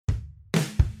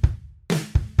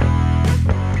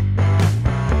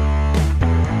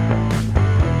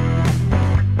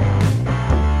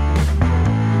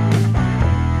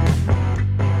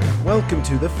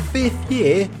to the 5th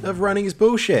year of Running is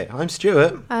Bullshit. I'm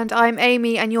Stuart. And I'm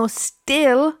Amy, and you're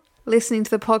still listening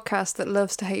to the podcast that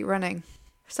loves to hate running.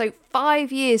 So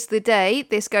 5 years to the day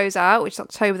this goes out, which is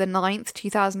October the 9th,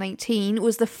 2018,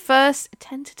 was the first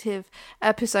tentative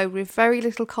episode with very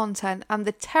little content and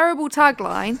the terrible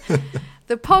tagline,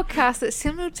 the podcast that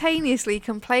simultaneously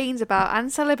complains about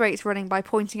and celebrates running by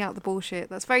pointing out the bullshit.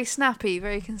 That's very snappy,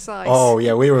 very concise. Oh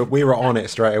yeah, we were on it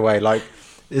straight away. Like,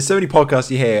 there's so many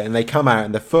podcasts you hear and they come out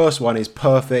and the first one is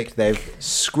perfect. They've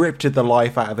scripted the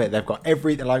life out of it. They've got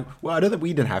everything. Like, well, I don't think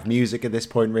we didn't have music at this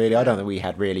point, really. I don't think we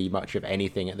had really much of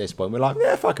anything at this point. We're like,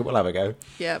 yeah, fuck it, we'll have a go.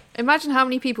 Yeah. Imagine how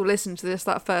many people listened to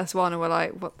that first one, and were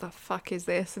like, what the fuck is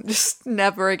this? And just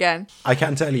never again. I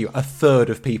can tell you, a third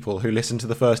of people who listened to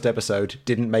the first episode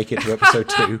didn't make it to episode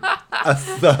 2. A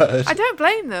third. I don't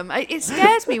blame them. It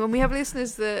scares me when we have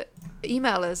listeners that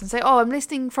email us and say, oh, I'm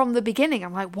listening from the beginning.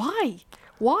 I'm like, why?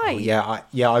 Why?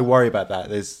 Oh, I worry about that.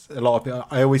 There's a lot of people.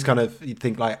 I always kind of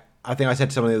think, like, I think I said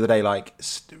to someone the other day, like,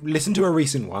 listen to a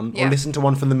recent one or listen to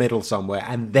one from the middle somewhere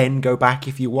and then go back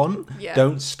if you want. Yeah.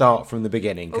 Don't start from the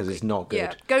beginning because it's not good.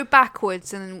 Yeah. Go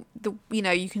backwards and,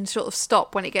 you can sort of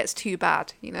stop when it gets too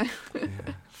bad, Yeah.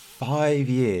 5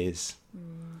 years.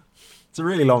 It's a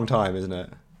really long time, isn't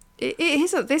it? It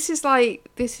is. This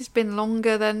has been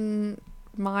longer than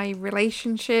my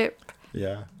relationship.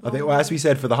 Yeah, I think, well, as we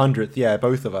said for the 100th,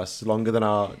 both of us, longer than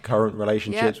our current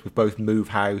relationships. Yep. We've both moved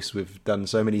house. We've done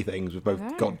so many things. We've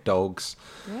both got dogs.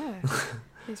 Yeah,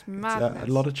 it's madness. It's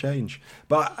a lot of change.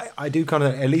 But I do kind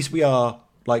of, at least we are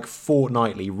like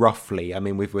fortnightly, roughly. I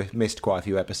mean, we've missed quite a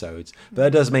few episodes. But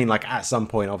that does mean, like, at some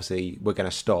point, obviously, we're going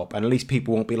to stop. And at least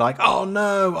people won't be like, oh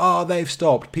no, they've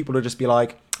stopped. People will just be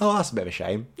like, oh, that's a bit of a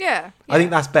shame. Yeah. I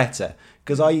think that's better.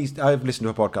 Because I've listened to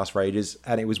a podcast for ages,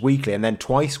 and it was weekly, and then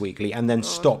twice weekly, and then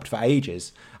stopped for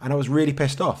ages. And I was really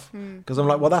pissed off. Because I'm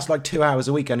like, well, that's like 2 hours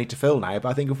a week I need to fill now. But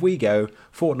I think if we go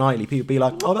fortnitly, people be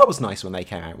like, oh, that was nice when they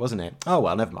came out, wasn't it? Oh,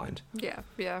 well, never mind. Yeah.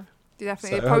 Definitely.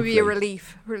 So it'd probably be a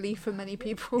relief for many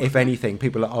people. If anything,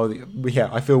 people are,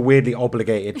 I feel weirdly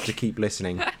obligated to keep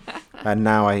listening. And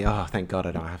now thank God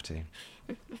I don't have to.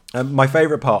 My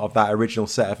favourite part of that original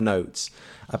set of notes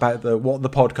about what the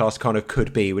podcast kind of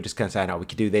could be, we're just kind of saying, we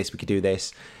could do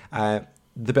this. The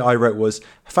bit I wrote was,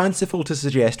 fanciful to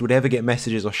suggest would ever get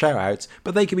messages or shout-outs,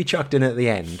 but they could be chucked in at the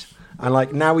end. And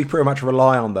like now we pretty much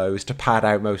rely on those to pad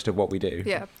out most of what we do.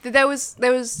 Yeah, there was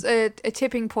a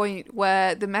tipping point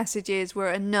where the messages were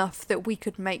enough that we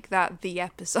could make that the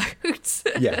episodes.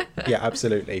 yeah,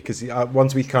 absolutely. Because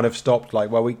once we kind of stopped, like,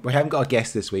 well, we haven't got a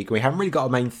guest this week. We haven't really got a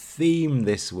main theme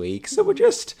this week. So we'll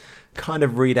just kind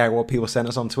of read out what people sent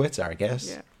us on Twitter, I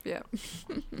guess. Yeah.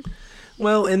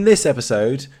 Well, in this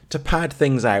episode, to pad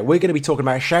things out, we're going to be talking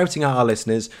about shouting at our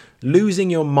listeners, losing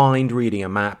your mind reading a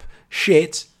map,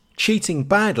 shit, cheating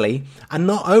badly, and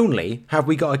not only have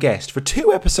we got a guest for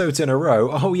 2 episodes in a row,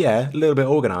 a little bit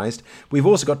organised, we've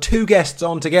also got 2 guests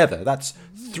on together. That's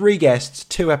 3 guests,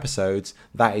 2 episodes.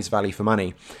 That is value for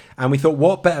money. And we thought,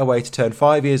 what better way to turn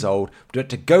 5 years old but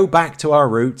to go back to our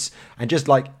roots and just,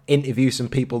 like, interview some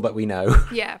people that we know.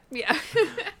 Yeah.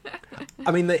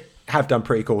 I mean, they have done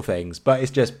pretty cool things, but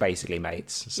it's just basically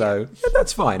mates. So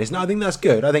that's fine. I think that's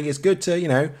good. I think it's good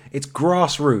to, it's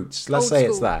grassroots. Let's say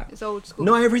it's that. It's old school.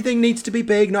 Not everything needs to be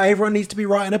big. Not everyone needs to be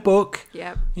writing a book.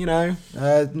 Yeah.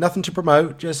 Nothing to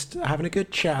promote. Just having a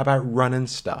good chat about running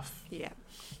stuff. Yeah.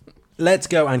 Let's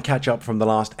go and catch up from the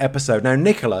last episode. Now,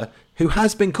 Nicola, who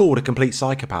has been called a complete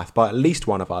psychopath by at least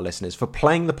one of our listeners for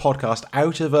playing the podcast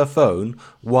out of her phone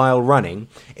while running,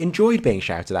 enjoyed being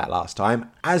shouted at last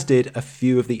time, as did a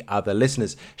few of the other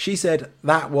listeners. She said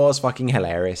that was fucking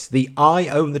hilarious. The I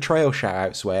own the trail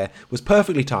shout-out swear was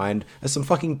perfectly timed as some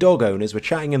fucking dog owners were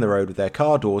chatting in the road with their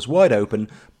car doors wide open,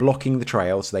 blocking the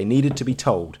trail, so they needed to be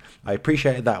told. I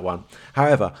appreciated that one.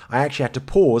 However, I actually had to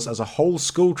pause as a whole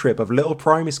school trip of little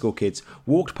primary school kids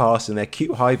walked past in their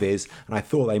cute high-vis, and I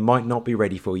thought they might not be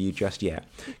ready for you just yet.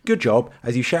 Good job,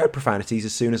 as you shouted profanities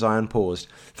as soon as I unpaused.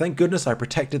 Thank goodness I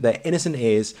protected their innocent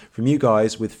ears from you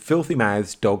guys with filthy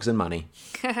mouths, dogs and money.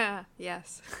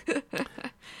 Yes.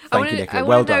 Thank you, Nicola. I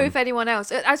Well want to know done. if anyone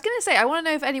else... I was going to say, I want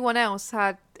to know if anyone else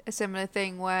had a similar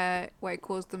thing where it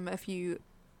caused them a few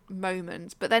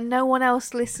moments, but then no one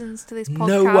else listens to this podcast.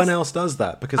 No one else does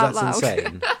that because that's loud.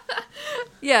 insane.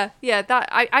 Yeah, that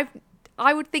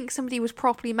I would think somebody was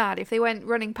properly mad if they went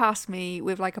running past me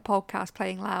with like a podcast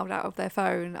playing loud out of their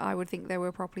phone. I would think they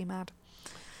were properly mad.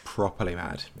 properly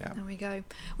mad. Yeah. There we go.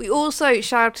 We also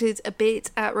shouted a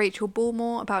bit at Rachel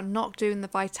Bullmore about not doing the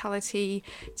Vitality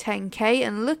 10K,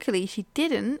 and luckily she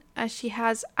didn't, as she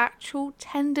has actual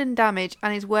tendon damage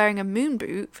and is wearing a moon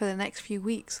boot for the next few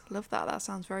weeks. Love that. That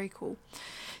sounds very cool.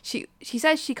 She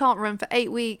says she can't run for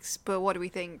 8 weeks, but what do we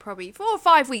think? Probably 4 or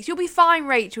 5 weeks. You'll be fine,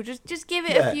 Rachel. Just give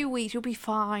it a few weeks. You'll be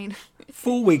fine.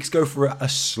 4 weeks, go for a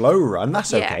slow run.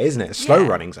 That's okay, isn't it? Slow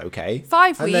running's okay.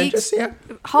 5 and weeks, then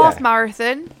half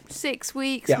marathon, 6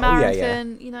 weeks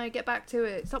marathon. Yeah. You know, get back to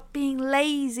it. Stop being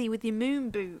lazy with your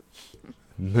moon boot.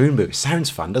 Moon boot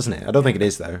sounds fun, doesn't it? I don't think it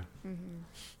is though.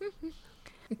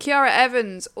 Kiara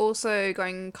Evans also got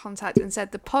in contact and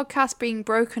said the podcast being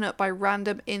broken up by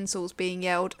random insults being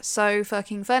yelled, so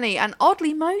fucking funny and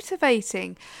oddly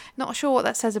motivating. Not sure what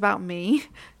that says about me.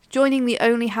 Joining the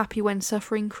only happy when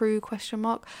suffering crew, ?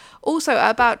 Also, at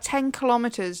about 10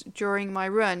 kilometres during my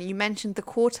run, you mentioned the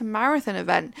quarter marathon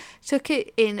event. Took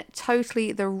it in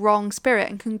totally the wrong spirit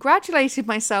and congratulated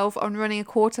myself on running a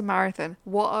quarter marathon.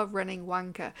 What a running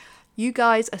wanker. You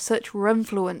guys are such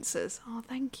runfluencers. Oh,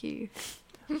 thank you.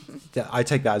 I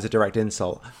take that as a direct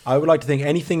insult. I would like to think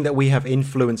anything that we have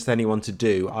influenced anyone to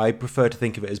do, I prefer to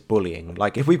think of it as bullying.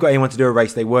 Like if we've got anyone to do a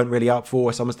race they weren't really up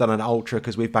for, someone's done an ultra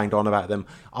because we've banged on about them,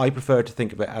 I prefer to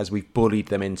think of it as we've bullied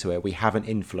them into it. We haven't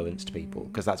influenced people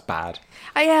because that's bad.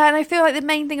 Yeah, and I feel like the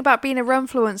main thing about being a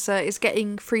runfluencer is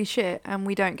getting free shit, and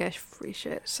we don't get free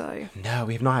shit, so... No,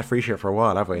 we've not had free shit for a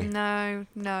while, have we? No,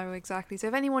 exactly. So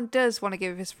if anyone does want to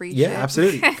give us free shit... Yeah,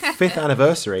 absolutely. 5th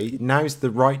anniversary, now's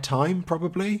the right time,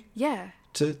 probably. Yeah.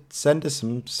 To send us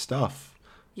some stuff.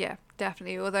 Yeah,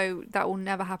 definitely. Although that will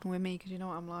never happen with me because you know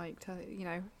what I'm like.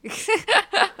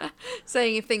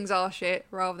 Saying if things are shit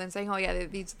rather than saying, oh yeah,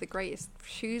 these are the greatest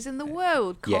shoes in the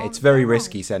world. Yeah, it's very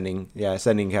risky sending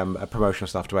a promotional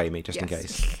stuff to Amy just in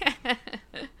case.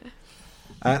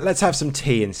 Let's have some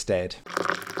tea instead.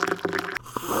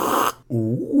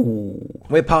 Ooh.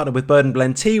 We're partnered with Bird and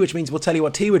Blend Tea, which means we'll tell you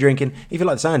what tea we're drinking. If you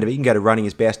like the sound of it, you can go to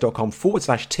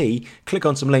runningisbs.com/tea, click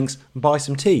on some links, and buy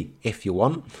some tea if you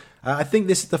want. I think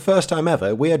this is the first time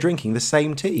ever we are drinking the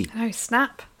same tea. Oh,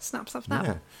 snap.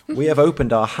 Yeah. We have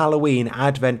opened our Halloween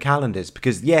advent calendars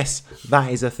because, yes, that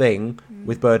is a thing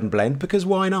with Bird and Blend, because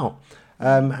why not?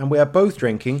 And we are both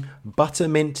drinking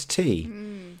buttermint tea.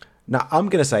 Now, I'm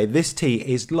going to say this tea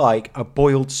is like a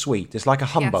boiled sweet. It's like a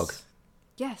humbug.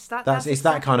 Yes, that's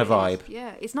exactly that kind of vibe.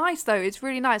 Yeah, it's nice though. It's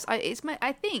really nice.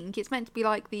 I think it's meant to be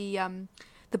like the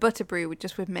butter brew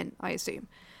just with mint, I assume.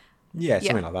 Yeah,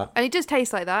 something like that. And it does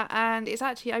taste like that, and it's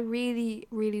actually, I really,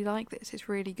 really like this. It's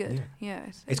really good. Yeah.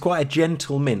 It's quite a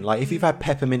gentle mint. Like if you've had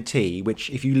peppermint tea, which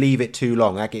if you leave it too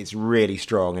long, that gets really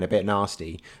strong and a bit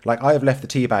nasty. Like I have left the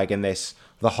tea bag in this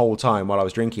the whole time while I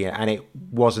was drinking it, and it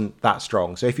wasn't that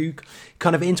strong. So if you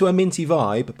kind of into a minty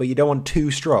vibe, but you don't want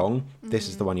too strong, this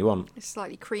is the one you want. It's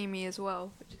slightly creamy as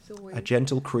well, which is always... A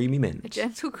gentle creamy mint. A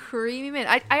gentle creamy mint.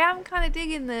 I am kind of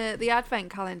digging the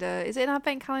advent calendar. Is it an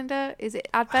advent calendar? Is it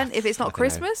advent if it's not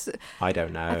Christmas? I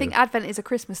don't know. I think advent is a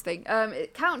Christmas thing.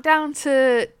 Countdown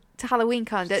to Halloween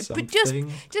calendar, Something.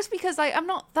 but just because I'm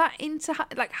not that into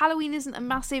Halloween isn't a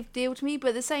massive deal to me, but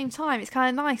at the same time it's kind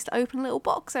of nice to open a little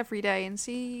box every day and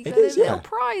see there's a little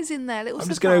prize in there, little I'm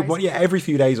surprise. just going to open, every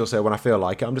few days or so when I feel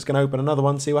like it, I'm just going to open another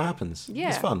one, see what happens.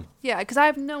 It's fun. Yeah, because I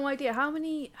have no idea how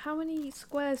many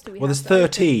squares do we have. Well, there's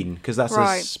 13 because that's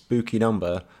a spooky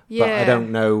number. But I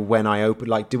don't know when I open.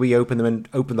 Like, do we open them and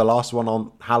open the last one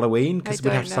on Halloween? Because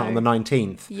we'd have to start on the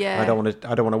 19th. Yeah, I don't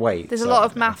want to wait. There's a lot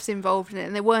of maths involved in it,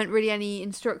 and there weren't really any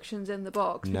instructions in the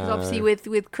box. Because obviously,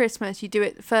 with Christmas, you do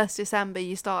it 1st December,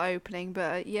 you start opening.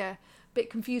 But a bit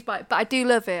confused by it. But I do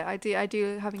love it. I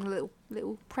do having a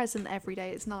little present every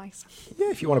day. It's nice.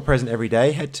 Yeah, if you want a present every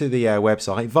day, head to the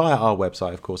website via our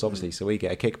website, of course, obviously, so we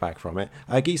get a kickback from it.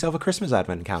 Get yourself a Christmas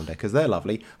advent calendar because they're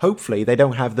lovely. Hopefully, they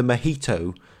don't have the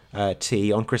mojito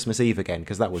tea on Christmas Eve again,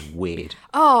 because that was weird.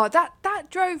 Oh, that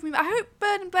drove me. I hope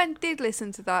Bird and Blend did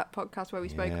listen to that podcast where we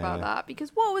spoke about that, because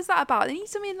what was that about? They need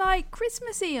something like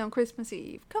Christmassy on Christmas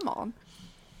Eve. Come on.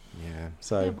 Yeah,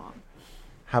 so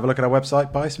have a look at our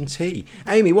website, buy some tea.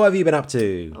 Amy, what have you been up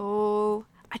to? Oh,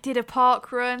 I did a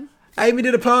park run. Amy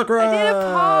did a park run. I did a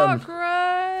park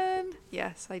run.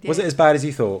 Yes, I did. Was it as bad as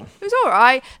you thought? It was all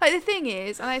right. Like, the thing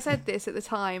is, and I said this at the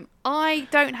time, I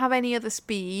don't have any other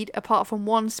speed apart from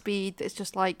one speed that's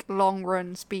just like long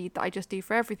run speed that I just do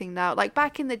for everything now. Like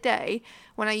back in the day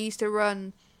when I used to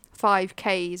run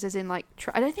 5Ks, as in like,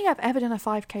 I don't think I've ever done a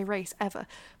 5K race ever.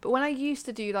 But when I used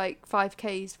to do like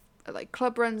 5Ks like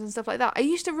club runs and stuff like that. I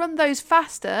used to run those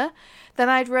faster than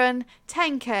I'd run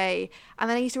 10k, and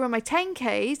then I used to run my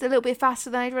 10ks a little bit faster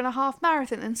than I'd run a half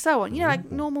marathon, and so on. You know,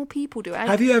 like normal people do it.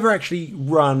 Have you ever actually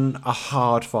run a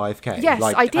hard 5k? Yes,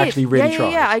 like, I did. Actually, really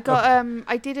tried. Yeah. I got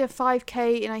I did a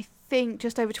 5k in, I think,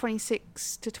 just over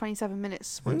 26 to 27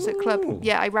 minutes once at club.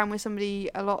 Yeah, I ran with somebody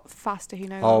a lot faster who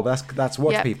knows. Oh, that's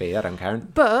watch PB. That don't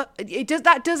count. But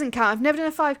that doesn't count. I've never done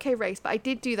a 5k race, but I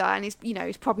did do that, and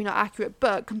it's probably not accurate.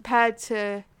 But compared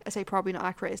to, I say probably not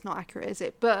accurate, it's not accurate, is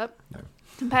it? But no.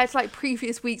 Compared to like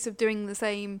previous weeks of doing the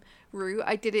same route,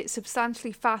 I did it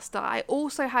substantially faster. I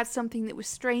also had something that was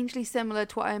strangely similar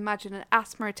to what I imagine an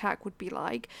asthma attack would be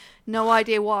like. No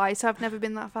idea why, so I've never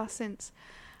been that fast since.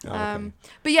 Oh, okay.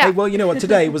 But yeah. Hey, well, you know what?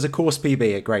 Today was a course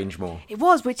PB at Grangemore. It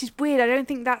was, which is weird. I don't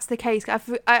think that's the case.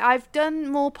 I've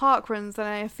done more park runs than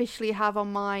I officially have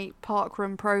on my park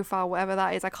run profile, whatever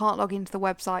that is. I can't log into the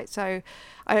website, so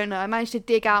I don't know. I managed to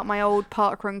dig out my old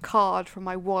park run card from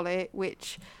my wallet,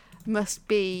 which must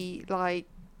be like,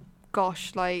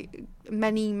 gosh, like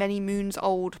many moons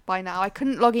old by now. I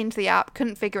couldn't log into the app,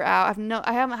 couldn't figure it out.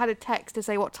 I haven't had a text to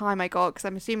say what time I got, because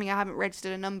I'm assuming I haven't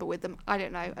registered a number with them. I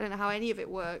don't know how any of it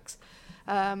works.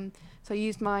 So I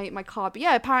used my card, but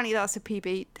yeah, apparently that's a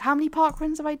PB. How many park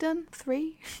runs have I done?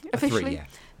 3 officially. 3, yeah.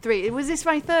 3. Was this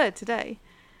my 3rd today?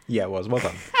 Yeah, it was. Well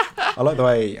done. I like the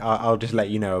way I'll just let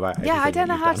you know about everything. Yeah, I don't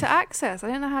know how to access. I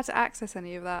don't know how to access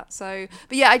any of that. So,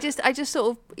 but yeah, I just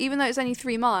sort of, even though it's only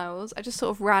 3 miles, I just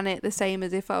sort of ran it the same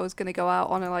as if I was going to go out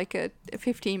on a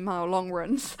 15-mile long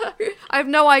run. So I have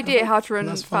no idea how to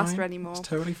run faster anymore. It's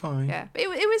totally fine. Yeah, but it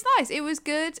was nice. It was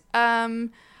good.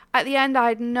 At the end, I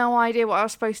had no idea what I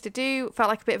was supposed to do. Felt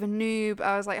like a bit of a noob.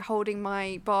 I was like holding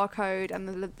my barcode and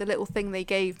the little thing they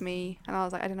gave me, and I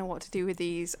was like, I don't know what to do with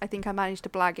these. I think I managed to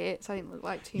blag it, so I didn't look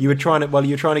like too. You were trying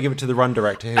to give it to the run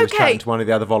director who was chatting to one of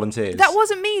the other volunteers. That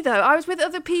wasn't me though. I was with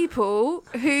other people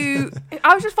who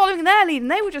I was just following their lead, and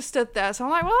they were just stood there. So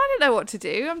I'm like, well, I don't know what to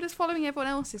do. I'm just following everyone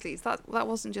else's leads. That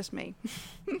wasn't just me.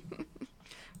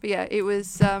 But yeah, it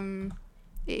was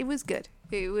good.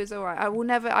 It was all right.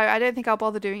 I don't think I'll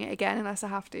bother doing it again unless I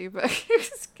have to, but it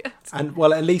was good. And,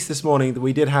 well, at least this morning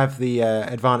we did have the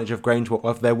advantage of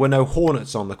Grangemore. There were no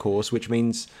hornets on the course, which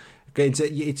means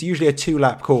it's usually a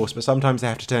 2-lap course, but sometimes they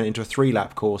have to turn it into a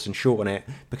 3-lap course and shorten it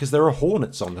because there are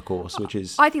hornets on the course, which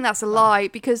is... I think that's a lie,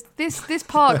 because this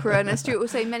park run, as Stuart will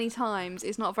say many times,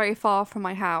 is not very far from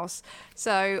my house.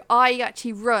 So I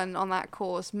actually run on that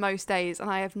course most days, and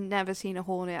I have never seen a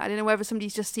hornet. I don't know whether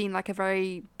somebody's just seen like a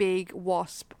very big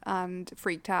wasp and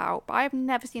freaked out, but I have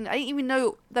never seen it. I didn't even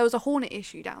know there was a hornet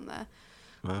issue down there.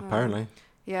 Well, apparently.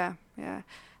 Yeah.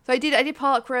 So I did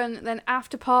park run. Then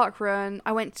after park run,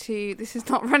 I went to, this is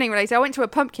not running related, I went to a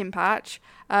pumpkin patch,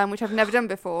 which I've never done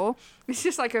before. It's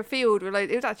just like a field with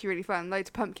it was actually really fun. Loads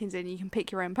of pumpkins in. You can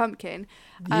pick your own pumpkin.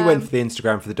 You went for the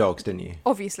Instagram for the dogs, didn't you?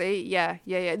 Obviously, yeah.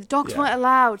 The dogs weren't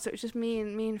allowed, so it was just me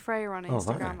and Freya on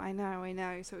Instagram. Right. I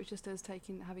know. So it was just us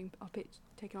taking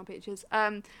our pictures.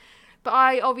 But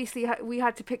I obviously we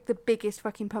had to pick the biggest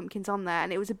fucking pumpkins on there,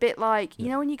 and it was a bit like, you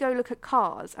know, when you go look at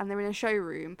cars and they're in a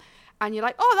showroom and you're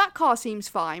like, oh, that car seems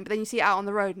fine, but then you see it out on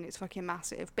the road and it's fucking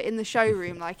massive. But in the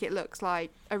showroom, like, it looks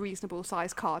like a reasonable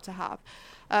sized car to have.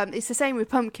 It's the same with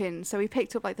pumpkins. So we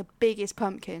picked up like the biggest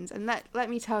pumpkins, and let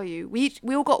me tell you,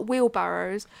 we all got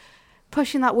wheelbarrows.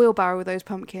 Pushing that wheelbarrow with those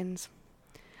pumpkins,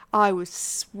 I was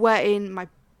sweating. My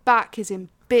back is in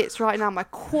bits right now. My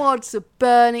quads are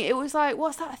burning. It was like,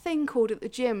 what's that thing called at the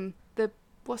gym?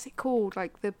 What's it called?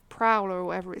 Like the prowler or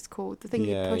whatever it's called. The thing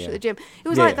you push at the gym. It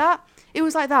was like that. It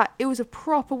was like that. It was a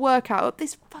proper workout up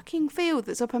this fucking field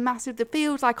that's up a massive... The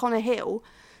field's like on a hill.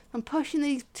 I'm pushing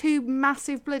these 2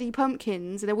 massive bloody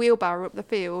pumpkins in a wheelbarrow up the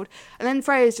field. And then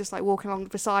Freya's just like walking along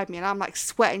beside me, and I'm like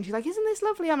sweating. She's like, isn't this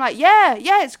lovely? I'm like, yeah,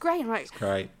 it's great. I'm like, it's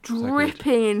great.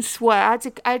 Dripping in sweat.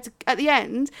 I had to, at the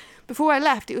end, before I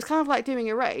left, it was kind of like doing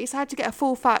a race. I had to get a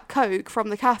full fat Coke from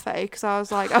the cafe because I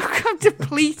was like, I'm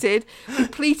depleted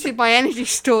my energy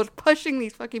stores pushing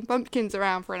these fucking pumpkins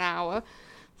around for an hour.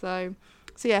 So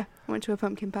yeah, I went to a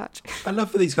pumpkin patch. I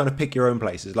love for these kind of pick your own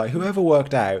places. Like, whoever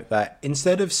worked out that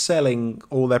instead of selling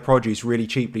all their produce really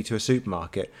cheaply to a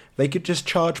supermarket, they could just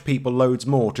charge people loads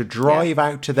more to drive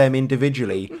out to them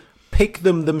individually, pick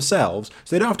them themselves,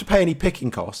 so they don't have to pay any picking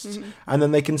costs, and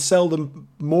then they can sell them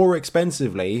more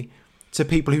expensively to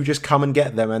people who just come and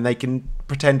get them, and they can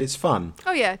pretend it's fun.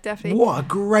 Oh yeah, definitely. What a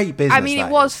great business! I mean, it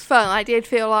was fun. I did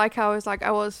feel like I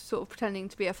was sort of pretending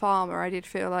to be a farmer. I did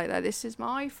feel like that this is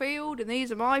my field and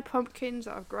these are my pumpkins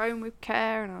that I've grown with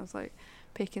care, and I was like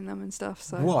picking them and stuff.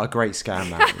 So what a great scam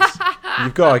that is.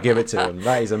 You've got to give it to them.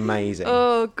 That is amazing.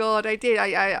 Oh God, I did.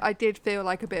 I did feel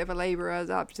like a bit of a labourer. I was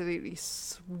absolutely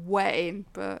sweating,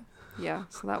 but yeah.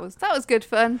 So that was good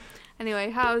fun.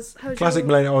 Anyway, how's classic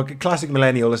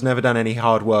millennial has never done any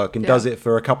hard work and does it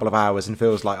for a couple of hours and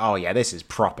feels like, oh yeah, this is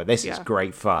proper. This is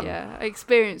great fun. Yeah, I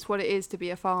experienced what it is to be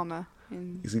a farmer.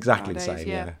 It's exactly nowadays. the same.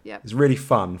 Yeah. Yeah, it's really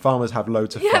fun. Farmers have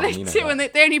loads of fun. They do, and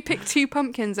they only pick 2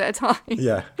 pumpkins at a time.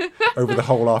 Yeah, over the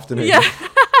whole afternoon. Yeah.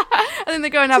 And then they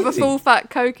go and have a full fat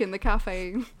Coke in the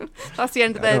cafe. That's the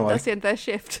end of their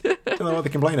shift. Don't know what they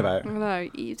complain about. No,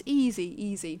 it's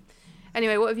easy.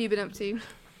 Anyway, what have you been up to?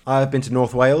 I've been to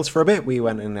North Wales for a bit. We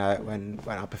went and went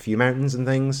up a few mountains and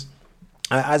things.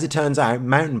 As it turns out,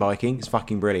 mountain biking is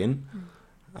fucking brilliant.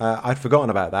 I'd forgotten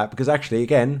about that because actually,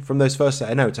 again, from those first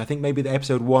set of notes, I think maybe the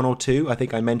episode 1 or 2, I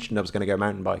think I mentioned I was going to go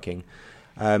mountain biking.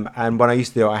 And when I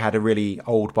used to do it, I had a really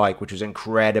old bike which was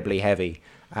incredibly heavy,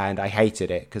 and I hated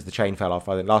it because the chain fell off.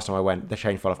 I think last time I went, the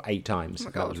chain fell off 8 times.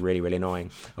 That was really, really annoying.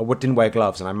 I didn't wear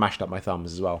gloves and I mashed up my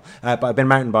thumbs as well. But I've been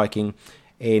mountain biking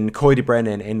in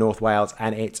Coed-y-Brenin in North Wales,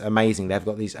 and it's amazing. They've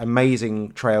got these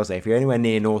amazing trails there. If you're anywhere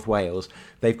near North Wales,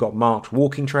 they've got marked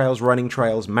walking trails, running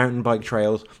trails, mountain bike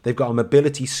trails. They've got a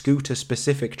mobility scooter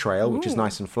specific trail, which is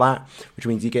nice and flat, which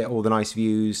means you get all the nice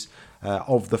views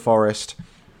of the forest,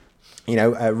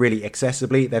 really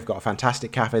accessibly. They've got a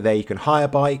fantastic cafe there. You can hire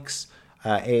bikes.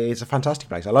 It's a fantastic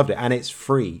place. I loved it. And it's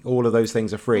free. All of those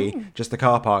things are free. Just the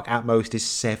car park at most is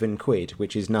 £7,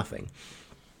 which is nothing.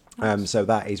 So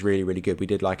that is really, really good. We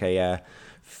did like a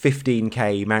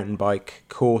 15k mountain bike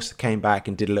course, came back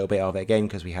and did a little bit of it again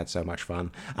because we had so much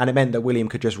fun. And it meant that William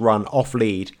could just run off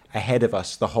lead ahead of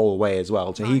us the whole way as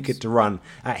well. So he could run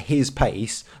at his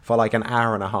pace for like an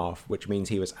hour and a half, which means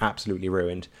he was absolutely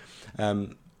ruined.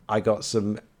 I got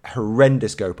some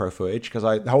horrendous GoPro footage because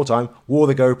I the whole time wore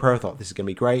the GoPro. I thought this is going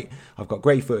to be great. I've got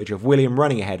great footage of William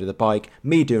running ahead of the bike,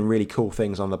 me doing really cool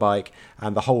things on the bike,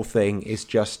 and the whole thing is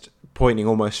just pointing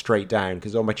almost straight down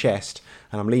because it's on my chest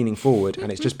and I'm leaning forward and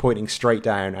it's just pointing straight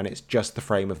down and it's just the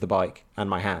frame of the bike and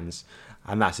my hands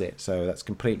and that's it. So that's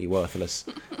completely worthless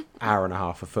hour and a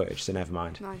half of footage, so never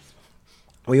mind. Nice.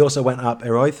 We also went up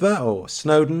Eroithva or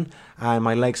Snowdon, and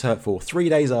my legs hurt for 3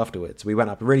 days afterwards. We went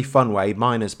up a really fun way,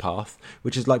 Miner's Path,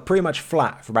 which is like pretty much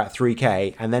flat for about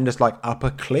 3k, and then just like up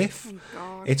a cliff.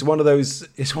 Oh, it's one of those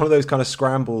kind of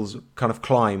scrambles, kind of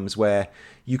climbs where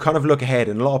you kind of look ahead,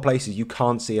 and a lot of places you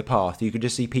can't see a path. You can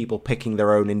just see people picking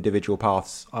their own individual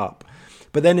paths up.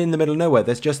 But then in the middle of nowhere,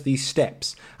 there's just these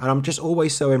steps. And I'm just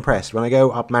always so impressed when I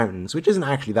go up mountains, which isn't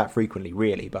actually that frequently,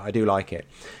 really, but I do like it.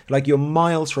 Like, you're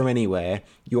miles from anywhere,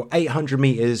 you're 800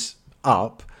 meters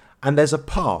up, and there's a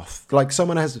path. Like,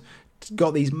 someone has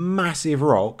got these massive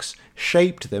rocks,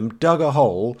 shaped them, dug a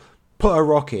hole, put a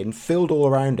rock in, filled all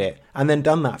around it, and then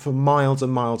done that for miles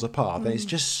and miles apart. And it's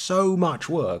just so much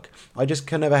work. I just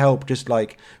can never help just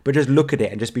look at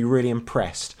it and just be really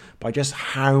impressed by just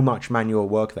how much manual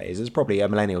work that is. It's probably a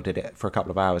millennial did it for a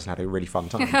couple of hours and had a really fun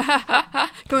time.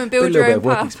 Come and build your own a little bit of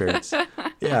work path. experience.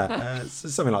 Yeah,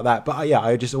 something like that. But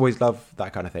I just always love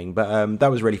that kind of thing. But that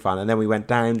was really fun. And then we went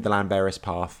down the Llanberis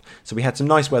path. So we had some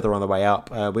nice weather on the way up.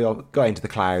 We all got into the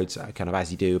clouds, kind of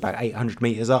as you do, about 800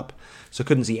 meters up. So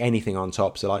couldn't see anything on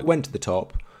top. So went to the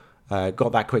top,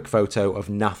 got that quick photo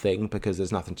of nothing because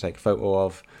there's nothing to take a photo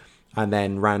of, and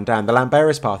then ran down. The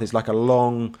Llanberis path is like a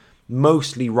long,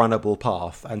 mostly runnable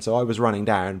path, and so I was running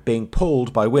down, being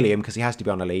pulled by William because he has to be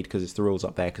on a lead because it's the rules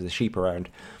up there because there's sheep around.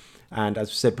 And as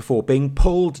I said before, being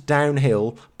pulled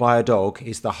downhill by a dog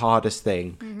is the hardest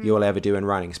thing you'll ever do in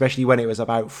running, especially when it was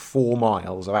about 4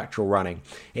 miles of actual running.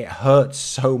 It hurts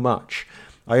so much.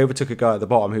 I overtook a guy at the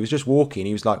bottom who was just walking.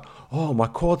 He was like, oh, my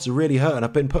quads are really hurting.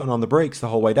 I've been putting on the brakes the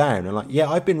whole way down. And yeah,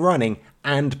 I've been running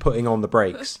and putting on the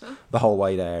brakes the whole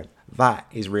way down. That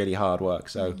is really hard work.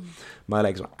 So my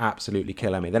legs were absolutely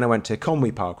killing me. Then I went to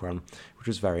Conwy Park Run, which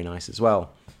was very nice as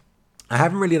well. I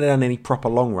haven't really done any proper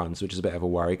long runs, which is a bit of a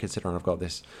worry considering I've got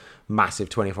this massive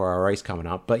 24-hour race coming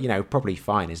up. But, probably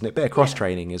fine, isn't it? Bit of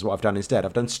cross-training is what I've done instead.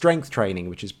 I've done strength training,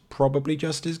 which is probably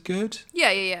just as good.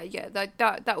 Yeah.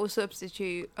 That will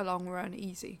substitute a long run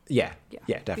easy. Yeah,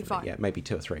 definitely. Yeah, maybe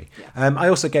 2 or 3. Yeah. I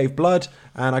also gave blood,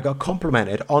 and I got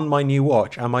complimented on my new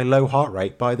watch and my low heart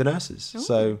rate by the nurses. Ooh.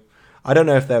 So I don't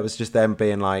know if that was just them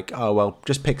being like, oh, well,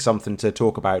 just pick something to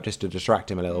talk about just to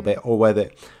distract him a little bit, or whether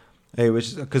it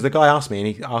was because the guy asked me,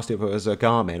 and he asked if it was a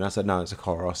Garmin. I said, no, it's a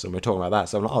Coros, and we're talking about that.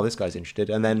 So I'm like, oh, this guy's interested.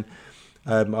 And then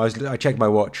I checked my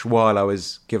watch while I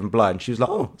was giving blood, and she was like,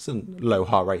 oh, it's a low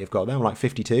heart rate you've got there. I'm like,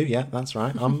 52. Yeah, that's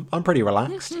right. I'm pretty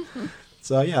relaxed.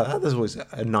 So yeah, that's always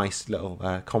a nice little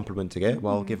compliment to get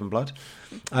while giving blood.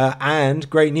 And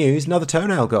great news, another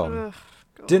toenail gone. Ugh,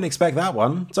 God. Didn't expect that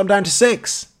one. So I'm down to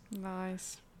 6.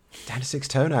 Nice. Down to 6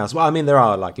 toenails. Well, I mean, there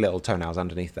are like little toenails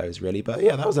underneath those, really. But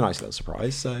yeah, that was a nice little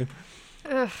surprise. So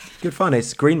good fun.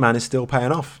 It's Green Man is still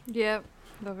paying off. Yep,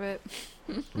 love it.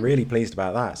 Really pleased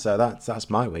about that. So that's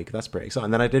my week. That's pretty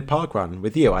exciting. Then I did park run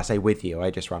with you. I say with you. I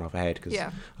just ran off ahead because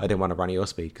I didn't want to run at your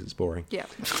speed because it's boring. Yeah.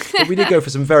 But we did go for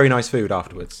some very nice food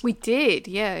afterwards. We did.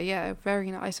 Yeah.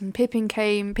 Very nice. And Pippin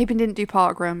came. Pippin didn't do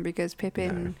park run because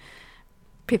Pippin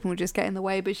would just get in the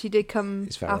way, but she did come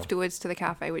afterwards to the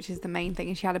cafe, which is the main thing,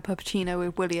 and she had a puppuccino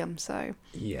with William, so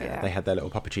they had their little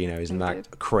puppuccinos and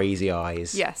that crazy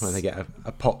eyes when they get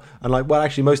a pop. And like, well,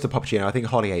 actually most of the puppuccino, I think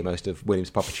Holly ate most of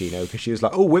William's puppuccino because she was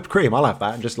like, oh, whipped cream, I'll have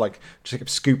that, and just kept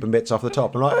scooping bits off the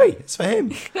top. And I'm like, hey, it's for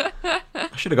him.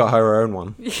 I should have got her own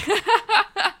one.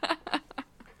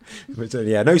 But,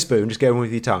 no spoon, just go in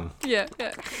with your tongue. Yeah.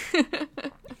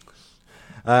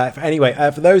 Anyway,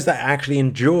 for those that actually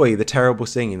enjoy the terrible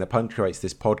singing that punctuates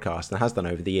this podcast and has done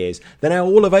over the years, they're now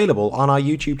all available on our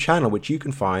YouTube channel, which you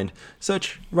can find.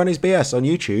 Search Runny's BS on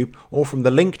YouTube or from the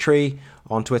link tree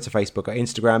on Twitter, Facebook, or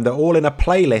Instagram. They're all in a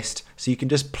playlist, so you can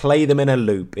just play them in a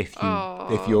loop if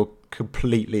you're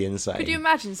completely insane. Could you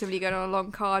imagine somebody going on a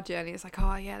long car journey? It's like,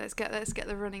 oh yeah, let's get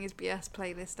the Running is BS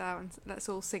playlist out and let's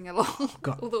all sing along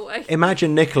all the way.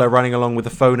 Imagine Nicola running along with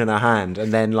the phone in her hand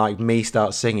and then like me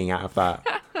start singing out of that.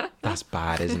 That's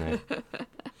bad, isn't it?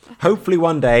 Hopefully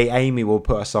one day Amy will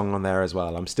put a song on there as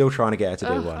well. I'm still trying to get her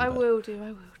to do one. I will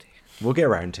do. We'll get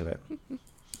around to it.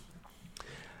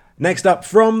 Next up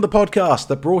from the podcast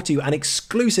that brought you an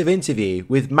exclusive interview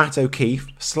with Matt O'Keefe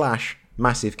 /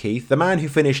 Massive Keith, the man who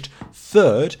finished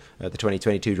 3rd at the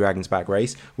 2022 Dragon's Back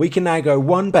race, we can now go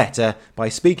one better by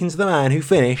speaking to the man who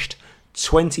finished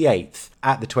 28th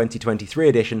at the 2023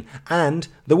 edition and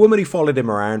the woman who followed him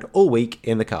around all week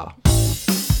in the car.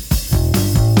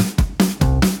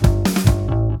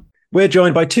 We're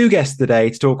joined by 2 guests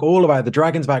today to talk all about the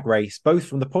Dragon's Back race, both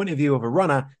from the point of view of a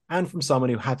runner and from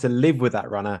someone who had to live with that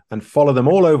runner and follow them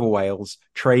all over Wales,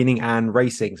 training and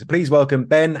racing. So please welcome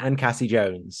Ben and Cassie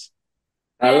Jones.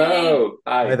 Hello.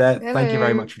 Hi there. Hello. Thank you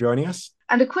very much for joining us.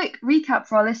 And a quick recap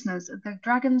for our listeners, the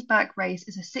Dragon's Back race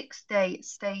is a 6-day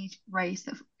stage race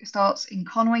that starts in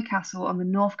Conway Castle on the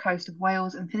north coast of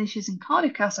Wales and finishes in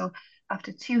Cardiff Castle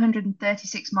after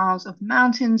 236 miles of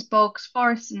mountains, bogs,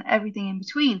 forests and everything in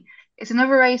between. It's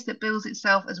another race that bills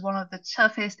itself as one of the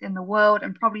toughest in the world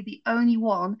and probably the only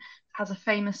one that has a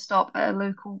famous stop at a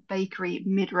local bakery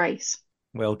mid-race.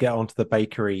 We'll get onto the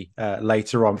bakery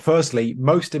later on. Firstly,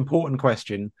 most important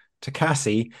question to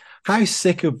Cassie, how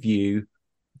sick were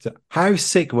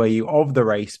you of the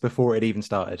race before it even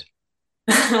started?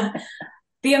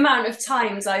 The amount of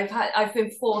times I've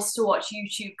been forced to watch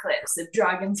YouTube clips of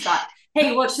Dragon's Back.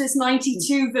 Hey, watch this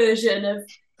 92 version of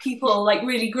people, like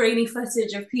really grainy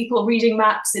footage of people reading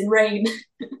maps in rain.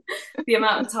 The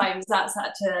amount of times that's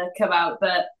had to come out.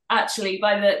 But actually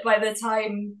by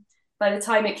the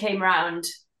time it came around,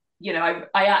 you know,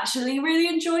 I actually really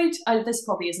enjoyed, this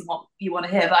probably isn't what you want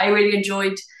to hear, but I really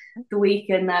enjoyed the week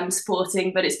and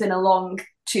sporting, but it's been a long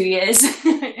 2 years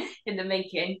in the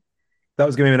making. That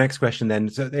was going to be my next question then.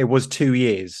 So it was 2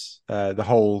 years, the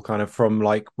whole kind of from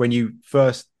like when you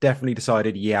first definitely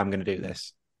decided, I'm going to do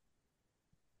this.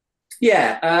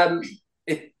 Yeah,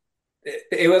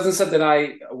 it wasn't something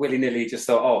I willy-nilly just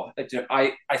thought,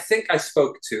 I think I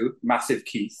spoke to Massive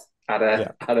Keith at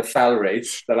a fell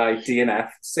race that I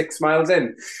DNF'd 6 miles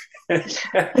in.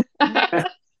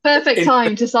 Perfect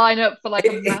time to sign up for like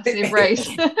a massive race.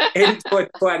 into a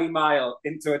 20 mile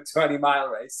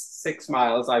race, 6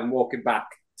 miles. I'm walking back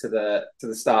to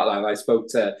the start line. I spoke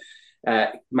to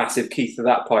Massive Keith at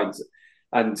that point,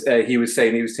 and he was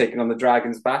saying he was taking on the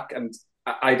Dragon's Back, and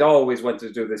I'd always wanted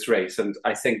to do this race. And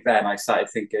I think then I started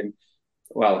thinking,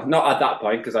 well, not at that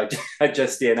point because I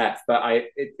just DNF'd, but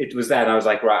it was then I was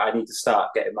like, right, I need to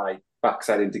start getting my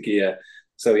backside into gear.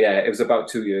 So yeah, it was about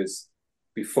 2 years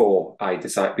before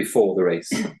the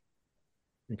race.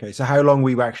 Okay, so how long were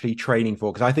you actually training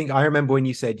for? Because I remember when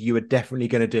you said you were definitely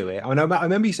going to do it. I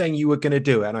remember you saying you were going to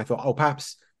do it, and I thought, oh,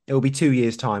 perhaps it will be 2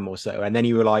 years' time or so. And then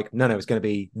you were like, no, it's going to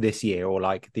be this year, or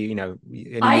like in a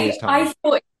year's time. I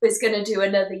thought he was going to do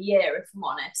another year, if I'm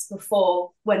honest.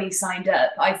 Before when he signed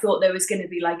up, I thought there was going to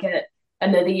be like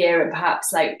another year, and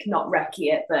perhaps like not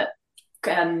recce it, but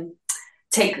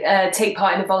take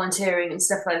part in the volunteering and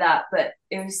stuff like that. But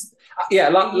it was.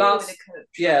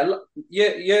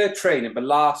 You're training, but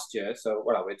last year, so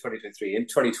we're 2023. In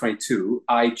 2022,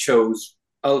 I chose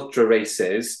ultra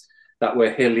races that were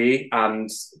hilly and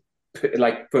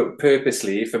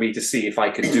purposely for me to see if I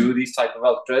could do these type of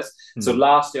ultras. So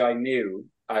last year I knew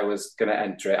I was going to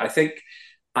enter it. I think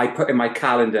I put in my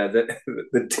calendar that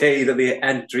the day that the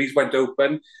entries went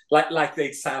open, like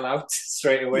they'd sell out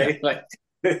straight away. Yeah. Like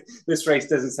this race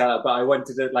doesn't sell out, but I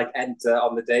wanted to like enter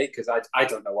on the day because I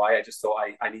don't know why. I just thought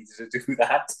I needed to do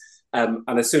that. And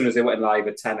as soon as they went live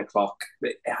at 10 o'clock,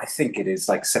 I think it is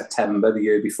like September the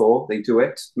year before they do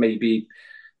it, maybe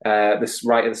this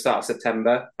right at the start of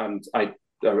September, and I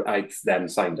then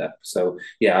signed up. So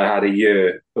yeah, I had a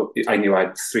year. I knew I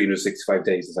had 365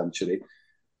 days essentially.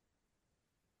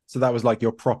 So that was like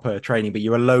your proper training, but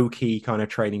you were low key kind of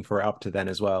training for it up to then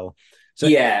as well. So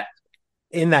yeah,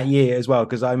 in that year as well,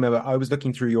 because I remember I was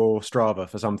looking through your Strava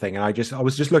for something, and I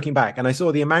was just looking back, and I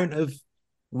saw the amount of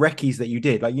recce's that you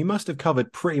did. Like you must have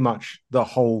covered pretty much the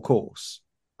whole course.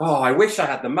 Oh, I wish I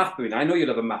had the map with me. I know you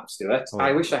love a map, Stuart. Oh.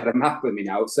 I wish I had a map with me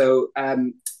now. So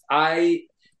the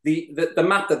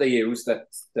map that they use, that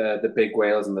the big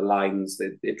whales and the lines,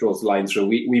 it draws the lines through.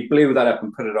 We blew that up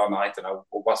and put it on. I don't know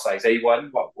what size, A1.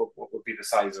 What would be the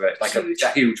size of it? Like a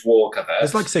huge wall cover.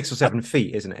 It's like 6 or 7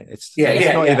 feet, isn't it? It's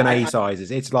not even A sizes.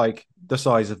 It's like the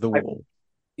size of the wall.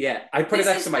 I put it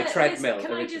next to my treadmill.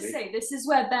 Can I just say, this is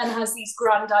where Ben has these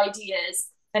grand ideas,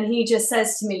 and he just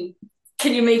says to me,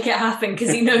 "Can you make it happen?"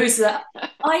 Because he knows that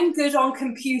I'm good on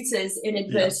computers, in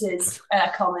inverted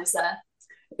commas there.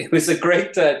 It was a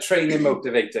great training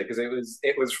motivator because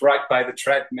it was right by the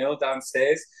treadmill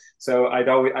downstairs. So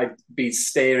I'd be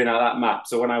staring at that map.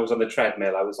 So when I was on the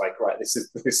treadmill, I was like, right, this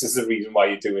is the reason why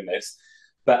you're doing this.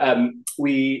 But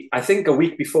I think a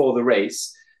week before the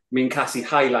race, me and Cassie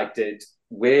highlighted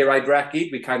where I'd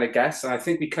recce'd. We kind of guessed, and I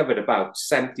think we covered about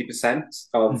 70%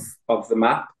 of the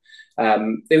map.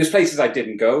 There was places I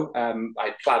didn't go.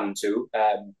 I planned to.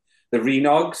 The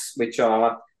Renogs, which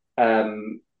are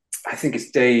I think it's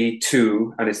day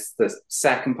 2, and it's the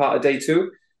second part of day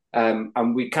 2.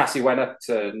 And Cassie went up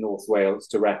to North Wales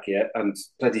to recce it, and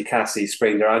bloody Cassie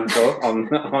sprained her ankle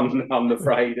on the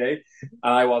Friday,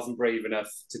 and I wasn't brave enough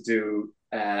to do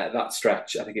that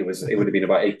stretch. I think it would have been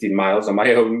about 18 miles on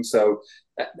my own. So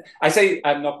I say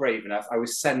I'm not brave enough. I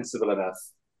was sensible enough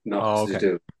not to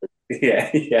do.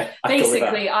 Yeah.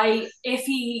 Basically,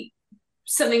 if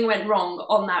something went wrong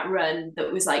on that run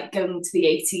that was like going to the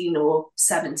 18 or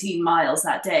 17 miles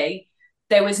that day,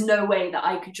 there was no way that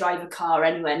I could drive a car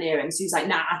anywhere near him. So he was like,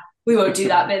 nah, we won't do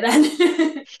that bit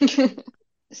then.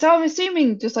 So I'm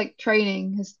assuming just like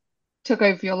training has took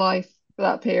over your life for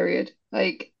that period.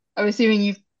 Like I'm assuming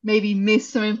you've maybe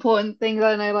missed some important things. I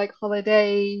don't know, like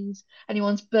holidays,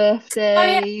 anyone's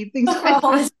birthday, things like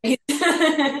that.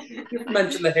 You've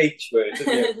mentioned the H word,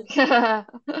 haven't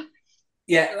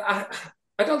you?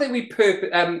 I don't think we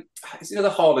it's the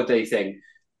holiday thing.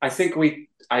 I think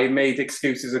I made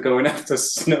excuses of going up to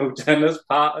Snowdon as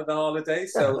part of the holiday.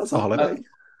 So that's a holiday.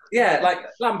 Like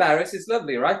Llanberis is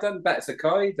lovely, right? And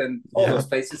Betsacoed and all those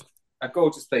places are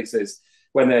gorgeous places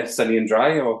when they're sunny and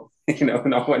dry, or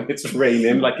not when it's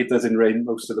raining like it does in rain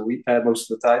most of the week,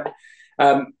 most of the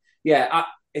time.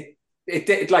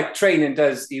 It like training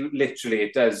does,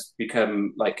 it does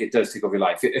become like, it does take over your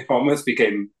life. It almost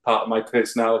became part of my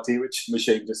personality, which I'm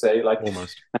ashamed to say. Like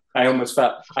almost. I almost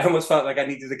felt like I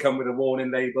needed to come with a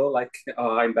warning label, like,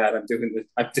 oh, I'm bad, I'm doing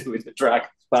the drag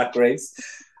back race.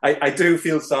 I do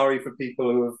feel sorry for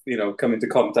people who have, come into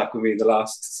contact with me in the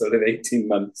last sort of 18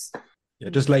 months. Yeah,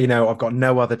 just let you know, I've got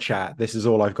no other chat. This is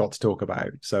all I've got to talk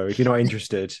about. So if you're not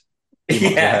interested,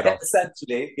 head off.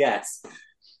 Essentially, yes.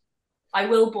 I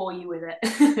will bore you with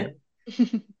it.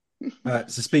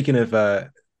 So speaking of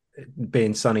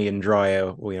being sunny and dry,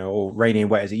 or rainy and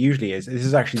wet as it usually is, this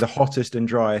is actually the hottest and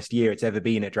driest year it's ever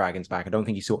been at Dragon's Back. I don't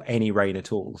think you saw any rain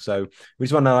at all. So we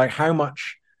just want to know, like, how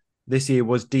much this year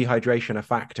was dehydration a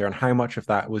factor, and how much of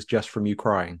that was just from you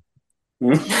crying?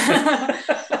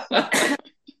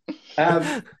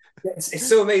 It's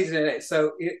so amazing, isn't it?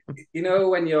 So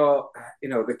when you're,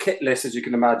 the kit list, as you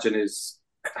can imagine, is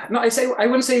I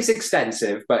wouldn't say it's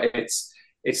extensive, but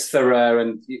it's thorough,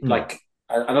 and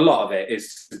and a lot of it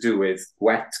is to do with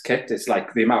wet kit. It's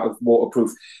like the amount of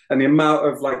waterproof and the amount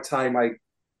of like time I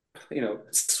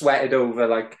sweated over,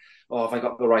 like, oh, have I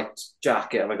got the right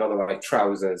jacket? Have I got the right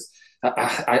trousers?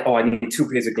 I need 2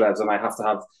 pairs of gloves, and I have to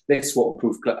have this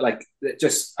waterproof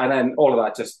and then all of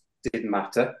that just didn't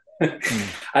matter.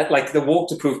 Like the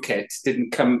waterproof kit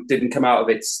didn't come out of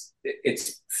its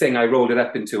thing. I rolled it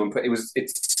up into and it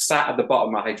sat at the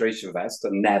bottom of my hydration vest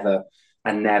and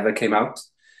never came out.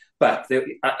 But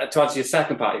to answer your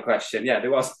second part of your question,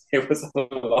 it was a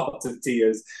lot of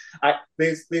tears.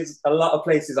 There's a lot of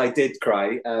places I did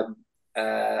cry.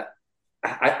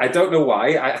 I don't know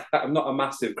why. I'm not a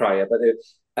massive crier, but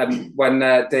when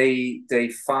day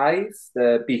 5,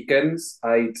 the beacons,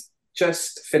 I'd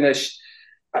just finished.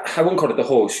 I won't call it the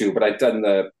horseshoe, but I'd done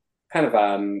the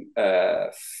Penavan,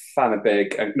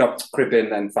 Fanabig, not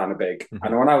Cribbin and Fanabig. Mhm.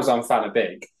 And when I was on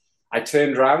Fanabig, I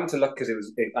turned around to look because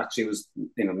it actually was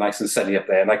nice and sunny up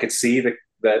there, and I could see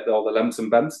all the lumps and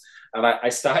bumps. And I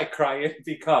started crying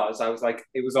because I was like,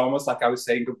 it was almost like I was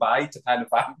saying goodbye to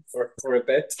Penavan for a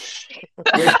bit,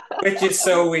 which is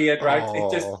so weird, right?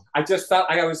 I just felt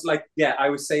I was like, yeah, I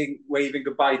was saying waving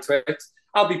goodbye to it.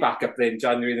 I'll be back up there in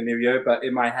January, the new year. But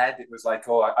in my head, it was like,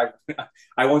 oh,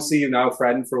 I won't see you now,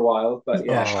 friend, for a while. But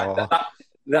yeah,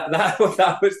 that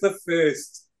was the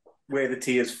first where the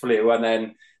tears flew. And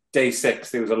then day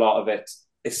 6, there was a lot of it,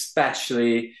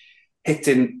 especially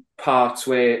hitting parts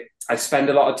where I spend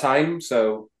a lot of time.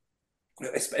 So,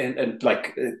 and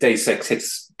like day 6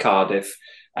 hits Cardiff,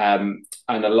 and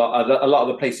a lot of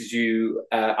the places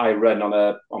I run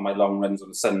on my long runs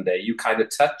on a Sunday, you kind of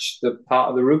touch the part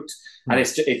of the route, and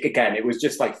it was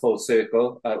just like full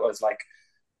circle. I was like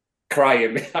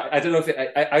crying. I don't know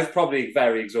if I was probably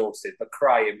very exhausted, but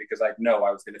crying because I know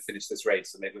I was going to finish this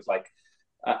race, and it was like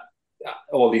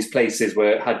all these places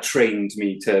had trained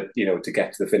me to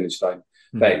get to the finish line.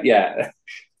 But yeah,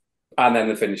 and then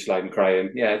the finish line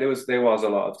crying. Yeah, there was a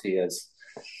lot of tears.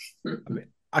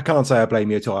 I can't say I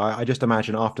blame you at all. I just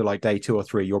imagine after like day 2 or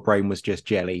 3, your brain was just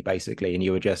jelly basically, and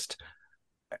you were just.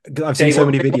 I've seen so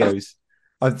many videos.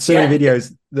 Many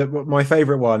videos. My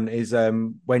favorite one is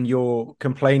when you're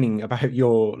complaining about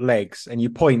your legs and you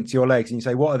point to your legs and you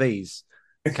say, "What are these?"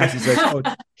 And Cassie says, "Oh, do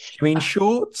you mean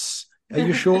shorts? Are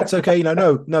your shorts okay?"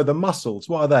 No, the muscles.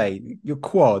 What are they? Your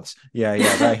quads. Yeah,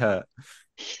 they hurt.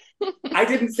 I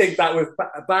didn't think that was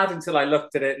bad until I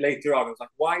looked at it later on. I was like,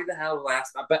 why the hell did I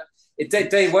ask that? But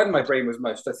day 1, my brain was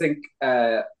mushed. I think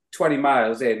 20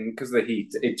 miles in, because of the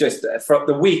heat, it just, for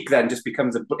the week then just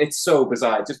becomes it's so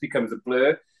bizarre. It just becomes a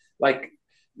blur. Like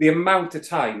the amount of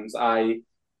times I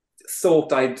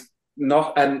thought I'd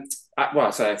not,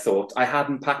 I thought I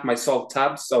hadn't packed my salt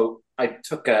tabs. So I'd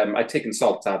taken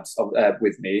salt tabs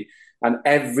with me, and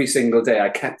every single day I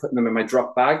kept putting them in my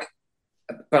drop bag.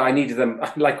 But I needed them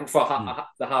like for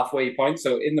the halfway point.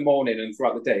 So in the morning and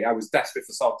throughout the day, I was desperate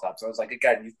for salt tabs. I was like,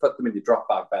 again, you put them in your drop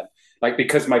bag, Ben. Like,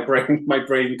 because my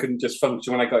brain couldn't just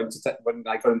function when I got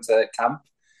into camp.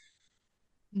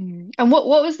 And what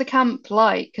was the camp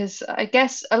like? Because I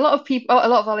guess a lot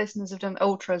of our listeners have done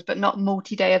ultras, but not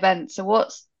multi-day events. So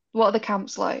what are the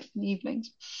camps like in the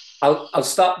evenings? I'll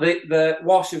start. The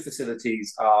washing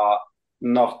facilities are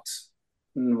not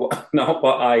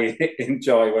what I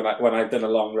enjoy when I've done a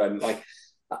long run. Like,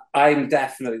 I'm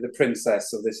definitely the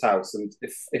princess of this house, and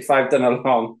if I've done a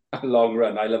long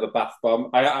run, I love a bath bomb.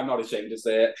 I'm not ashamed to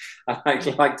say it. I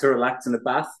like to relax in a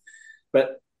bath.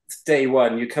 But day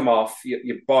 1, you come off,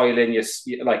 you're boiling,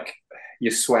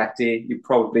 you're sweaty, you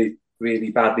probably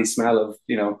really badly smell of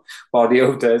body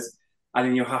odors, and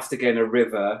then you have to get in a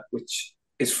river which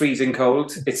is freezing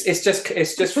cold. It's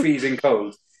just freezing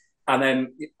cold. And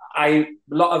then a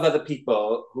lot of other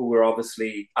people who were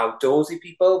obviously outdoorsy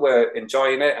people were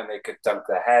enjoying it, and they could dunk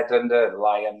their head under and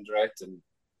lie under it and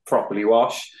properly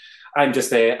wash. I'm just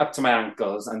there up to my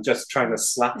ankles and just trying to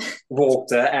slap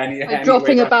water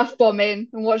dropping a bath bomb in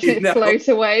and watching it float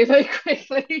away very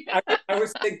quickly. I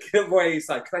was thinking of ways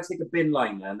like, could I take a bin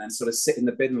liner and then sort of sit in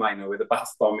the bin liner with a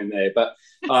bath bomb in there? But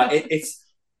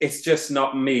it's just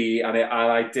not me, and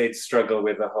I did struggle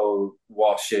with the whole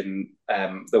washing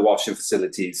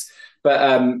facilities.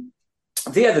 But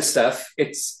the other stuff,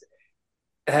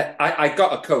 I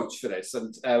got a coach for this,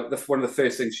 and one of the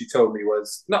first things she told me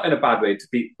was, not in a bad way,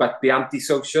 but be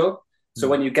antisocial. So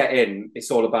when you get in, it's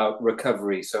all about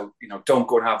recovery. So don't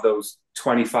go and have those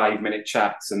 25-minute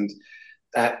chats, and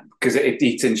because it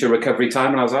eats into your recovery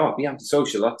time. And I was like, be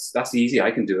antisocial. That's easy.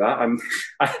 I can do that.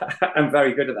 I'm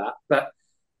very good at that. But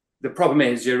the problem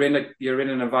is you're in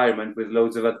an environment with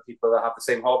loads of other people that have the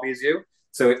same hobby as you.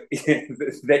 So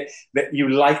you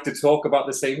like to talk about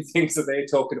the same things that they're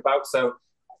talking about. So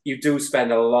you do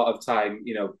spend a lot of time,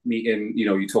 meeting,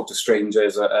 you talk to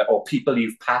strangers or people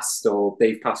you've passed, or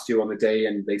they've passed you on the day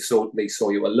and they saw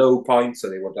you at a low point, so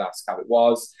they wanted to ask how it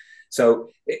was. So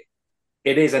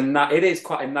it is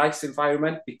quite a nice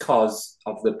environment because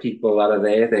of the people that are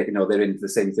there. They're into the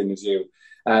same thing as you.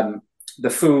 The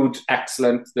food,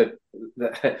 excellent.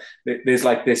 There's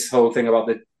like this whole thing about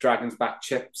the Dragon's Back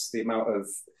chips, the amount of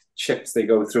chips they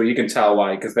go through. You can tell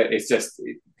why, because it's just,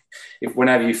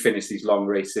 whenever you finish these long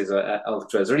races or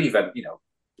ultras, or even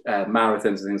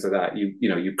marathons and things like that,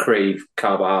 you crave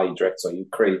carbohydrates, or you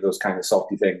crave those kind of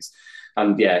salty things.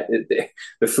 And yeah,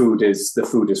 the food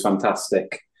is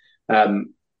fantastic.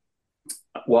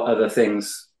 What other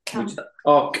things? Camp.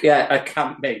 Oh yeah,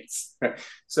 campmates.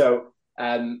 So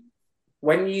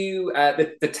when you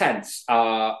the tents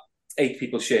are 8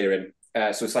 people sharing.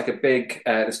 So it's like a big,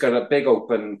 it's got a big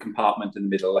open compartment in the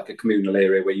middle, like a communal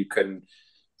area where you can.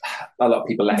 A lot of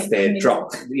people left their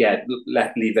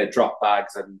leave their drop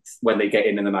bags, and when they get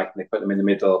in the night, they put them in the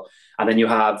middle. And then you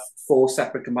have 4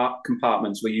 separate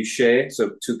compartments where you share,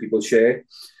 so 2 people share.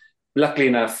 Luckily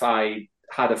enough, I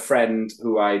had a friend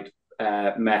who I'd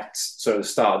met sort of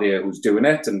start of the year who's doing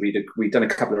it, and we'd done a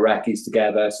couple of recce's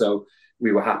together, so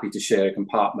we were happy to share a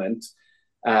compartment.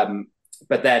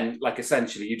 But then, like,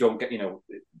 essentially, you don't get,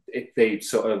 they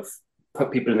sort of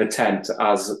put people in the tent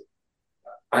as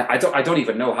I don't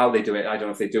even know how they do it. I don't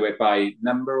know if they do it by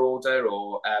number order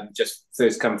or just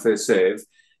first come first serve.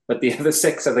 But the other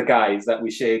 6 other guys that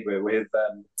we shared with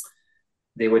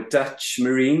they were Dutch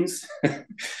Marines.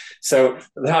 So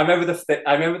I remember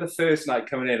the first night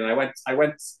coming in, and I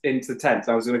went into the tent.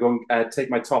 And I was going to go and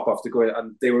take my top off to go in,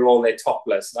 and they were all there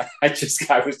topless. And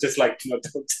I was just like, don't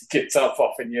take your top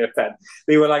off in your tent.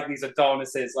 They were like these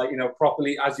Adonises, like,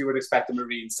 properly as you would expect a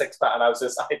Marine, 6-pack. And I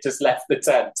just left the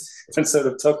tent and sort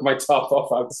of took my top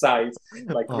off outside,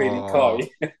 like really coy.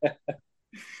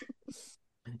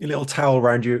 Your little towel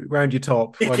around your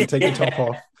top while you take your top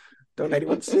off. Don't let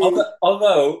anyone see.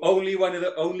 Although only one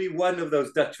of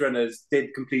those Dutch runners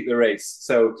did complete the race,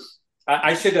 so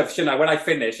I should have, shouldn't I? When I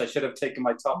finished, I should have taken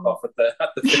my top off at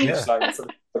the finish line, sort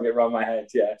of putting it around my head.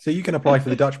 Yeah. So you can apply for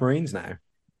the Dutch Marines now.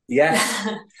 Yes.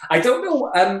 I don't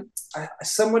know.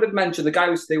 Someone had mentioned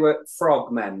they were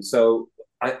frogmen, so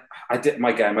I did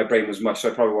my brain was mush,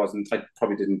 so I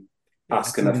probably didn't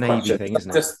ask enough questions. Thing,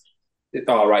 isn't it?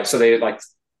 Right. So they like,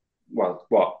 well,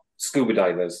 what? Scuba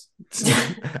divers.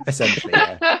 Essentially,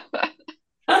 yeah.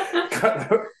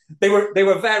 They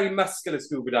were very muscular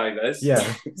scuba divers.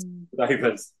 Yeah.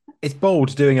 Divers. It's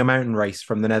bold doing a mountain race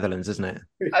from the Netherlands, isn't it?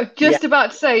 I was just about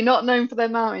to say, not known for their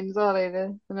mountains, are they,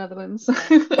 the Netherlands?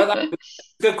 Well,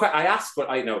 good question. I asked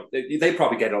what I know. They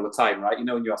probably get it all the time, right?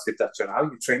 When you ask a Dutch, how are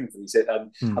you training for these?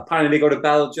 Apparently, they go to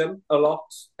Belgium a lot.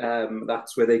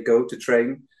 That's where they go to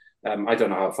train. I don't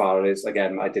know how far it is.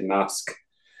 Again, I didn't ask.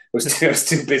 I was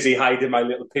too busy hiding my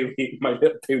little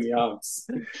puny arms.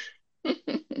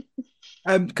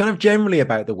 Kind of generally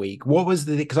about the week, what was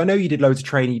because I know you did loads of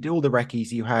training, you did all the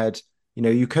recce's, you had,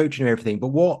 you coaching and everything, but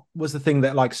what was the thing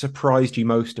that like surprised you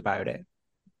most about it?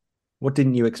 What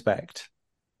didn't you expect?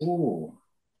 Ooh,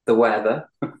 the weather.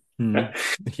 Yeah.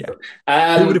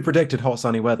 Who would have predicted hot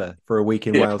sunny weather for a week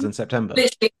in Wales in September?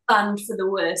 Literally planned for the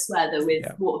worst weather with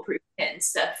waterproof kit and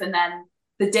stuff, and then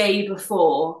the day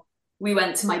before we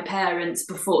went to my parents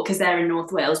because they're in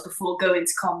North Wales, before going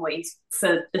to Conway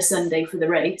for the Sunday for the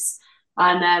race.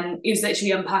 And he was literally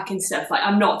unpacking stuff. Like,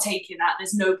 I'm not taking that.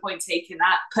 There's no point taking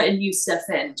that. Putting new stuff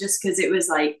in, just because it was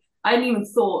like, I hadn't even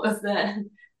thought of the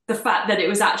fact that it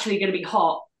was actually going to be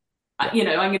hot.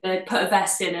 Yeah. I'm going to put a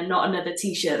vest in and not another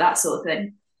t-shirt, that sort of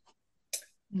thing.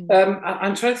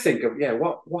 I'm trying to think of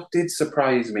what did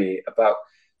surprise me about.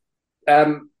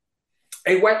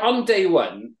 It went on day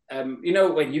one. When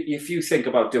if you think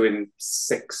about doing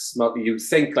 6 months, you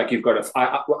think like you've got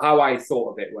how I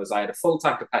thought of it was I had a full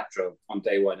tank of petrol on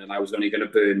day one, and I was only going to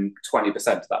burn 20%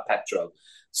 of that petrol,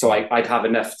 so I'd have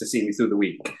enough to see me through the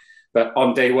week. But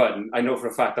on day one, I know for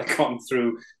a fact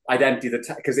I'd emptied the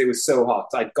tank because it was so hot.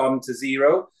 I'd gone to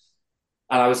 0,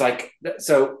 and I was like,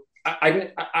 so.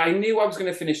 I knew I was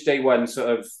going to finish day one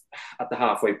sort of at the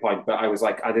halfway point, but I was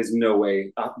like, there's no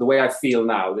way. The way I feel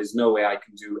now, there's no way I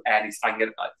can do anything.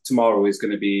 Tomorrow is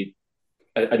going to be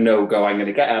a no-go. I'm going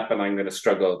to get up and I'm going to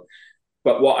struggle.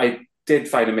 But what I did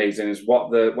find amazing is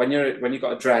when you've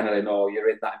got adrenaline or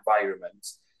you're in that environment,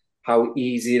 how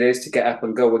easy it is to get up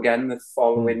and go again the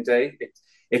following day.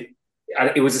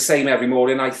 It was the same every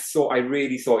morning. I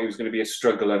really thought it was going to be a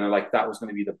struggle, and that was going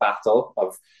to be the battle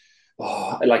of.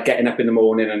 Like getting up in the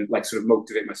morning and like sort of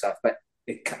motivate myself, but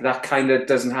that kind of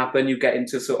doesn't happen. You get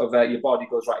into sort of your body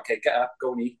goes, right, okay, get up,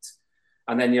 go and eat,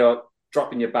 and then you're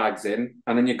dropping your bags in,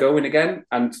 and then you're going again.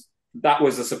 And that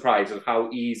was a surprise of how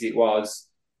easy it was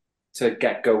to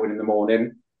get going in the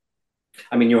morning.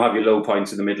 I mean, you have your low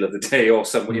points in the middle of the day, or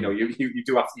some, you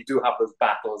do have those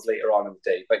battles later on in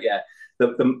the day. But yeah,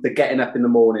 the getting up in the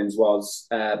mornings was,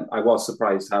 I was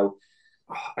surprised how.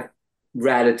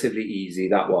 Relatively easy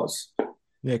that was.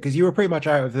 Yeah, because you were pretty much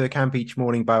out of the camp each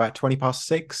morning by about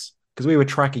 6:20, because we were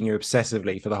tracking you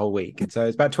obsessively for the whole week, and so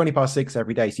it's about 6:20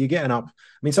 every day. So you're getting up, I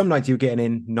mean, some nights you're getting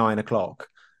in 9:00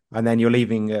 and then you're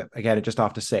leaving again at just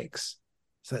after 6.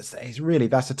 So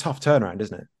that's a tough turnaround,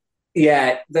 isn't it?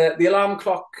 Yeah, the alarm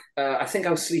clock. I think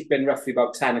I was sleeping roughly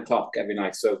about 10 o'clock every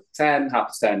night. So 10,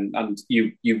 10:30, and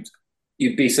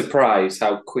you'd be surprised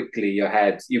how quickly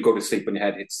you go to sleep when your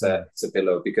head hits a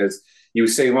pillow, because you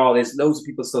assume, oh, there's loads of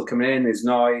people still coming in, there's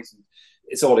noise.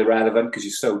 It's all irrelevant because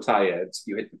you're so tired.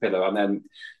 You hit the pillow, and then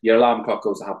your alarm clock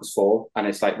goes at 4:30, and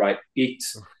it's like, right, eat.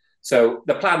 So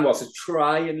the plan was to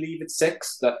try and leave at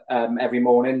 6 every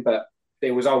morning, but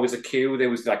there was always a queue. There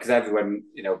was, like, because everyone,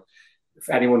 if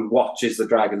anyone watches the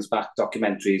Dragon's Back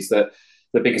documentaries, the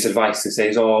biggest advice they say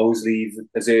is, oh, always leave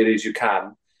as early as you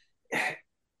can.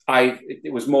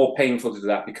 It was more painful to do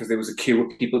that because there was a queue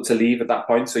of people to leave at that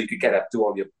point, so you could get up, do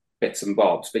all your bits and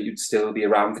bobs, but you'd still be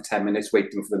around for 10 minutes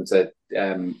waiting for them to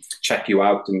check you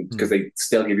out, and because they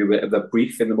still give you a bit of a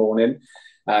brief in the morning.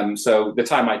 So the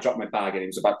time I dropped my bag in, it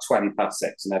was about 20 past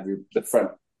 6, and the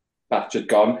front batch had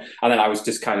gone, and then I was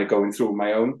just kind of going through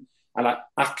my own. And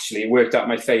it worked out in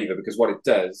my favour, because what it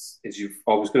does is you've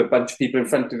always got a bunch of people in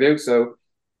front of you, so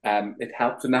it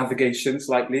helps with navigation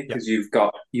slightly, because you've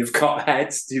got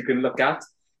heads you can look at.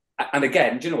 And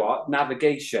again, do you know what?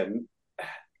 Navigation.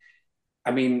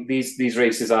 I mean, these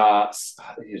races are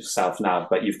self-nav,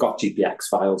 but you've got GPX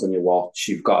files on your watch.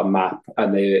 You've got a map,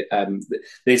 and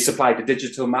they supplied a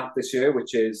digital map this year,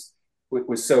 which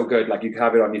was so good. Like, you could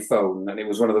have it on your phone, and it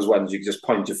was one of those ones you could just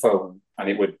point your phone, and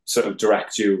it would sort of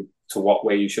direct you to what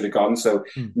way you should have gone. So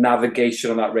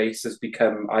navigation on that race has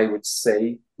become, I would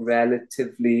say,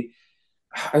 relatively,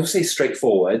 I would say,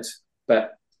 straightforward.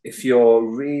 But if you're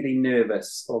really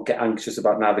nervous or get anxious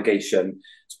about navigation,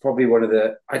 it's probably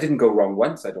I didn't go wrong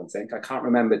once, I don't think. I can't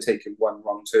remember taking one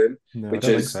wrong turn, which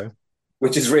is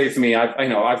rare for me.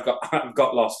 I've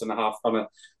got lost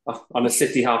on a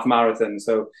city half marathon.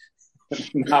 So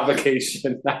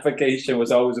navigation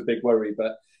was always a big worry,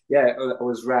 but yeah, it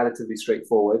was relatively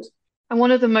straightforward. And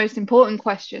one of the most important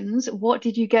questions, what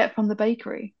did you get from the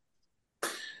bakery?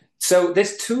 So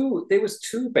there was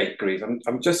two bakeries. I'm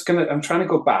trying to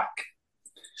go back.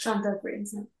 Llandudbrey,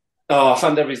 isn't it? Oh,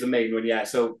 Llandudbrey's the main one, yeah.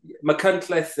 So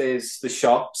Machynlleth is the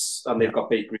shops, and they've got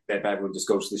bakeries there, but everyone just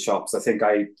goes to the shops. I think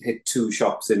I hit 2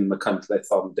 shops in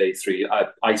Machynlleth on day 3. I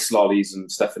had ice lollies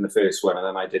and stuff in the first one, and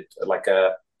then I did like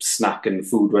a snack and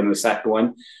food one in the second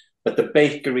one. But the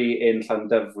bakery in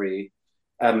Llandudbrey,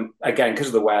 again, because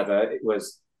of the weather, it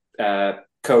was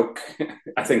Coke,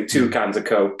 I think 2 cans of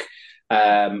Coke,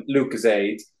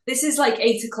 Lucozade. This is like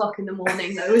 8 o'clock in the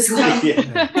morning, though, as well.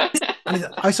 And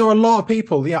I saw a lot of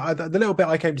people, the little bit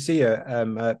I came to see at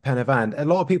Pen y Fan, a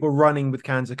lot of people running with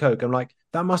cans of Coke. I'm like,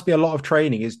 that must be a lot of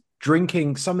training, is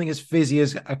drinking something as fizzy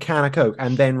as a can of Coke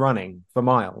and then running for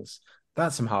miles.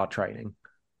 That's some hard training.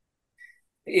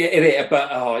 It is,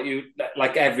 but you,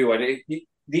 like everyone,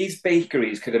 these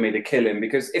bakeries could have made a killing,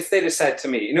 because if they'd have said to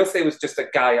me, if there was just a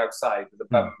guy outside with a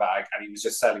bum bag and he was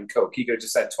just selling Coke, he could have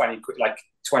just said 20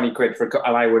 quid for a Coke,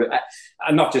 and I would have,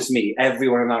 and not just me,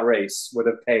 everyone in that race would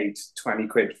have paid 20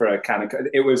 quid for a can of Coke.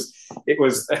 It was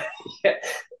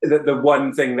the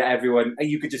one thing that everyone,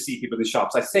 you could just see people in the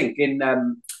shops. I think in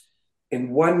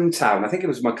one town, I think it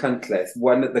was Machynlleth,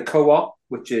 one at the co-op,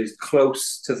 which is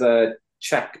close to the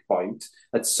checkpoint,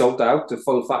 had sold out a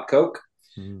full fat Coke.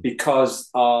 Because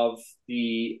of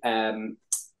the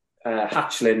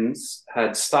hatchlings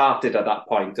had started at that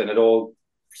point and had all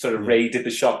sort of raided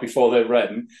the shop before the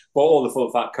run, bought all the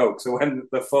full fat Coke. So when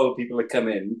the full people had come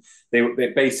in, they were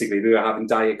having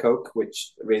Diet Coke,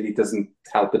 which really doesn't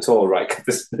help at all, right?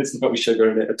 There's no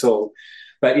sugar in it at all.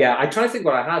 But yeah, I try to think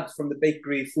what I had from the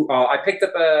bakery food. I picked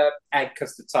up a egg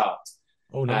custard tart.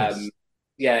 Oh, nice.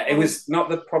 It was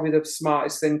not probably the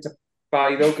smartest thing to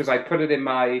buy, though, because I put it in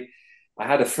I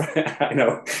had a friend,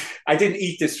 I didn't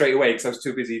eat it straight away because I was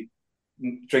too busy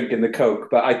drinking the Coke,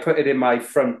 but I put it in my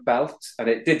front belt, and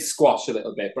it did squash a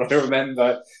little bit, but I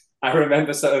remember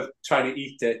sort of trying to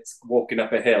eat it walking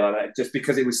up a hill, and just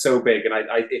because it was so big, and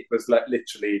it was like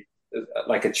literally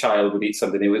like a child would eat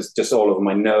something. It was just all over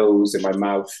my nose, in my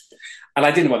mouth, and I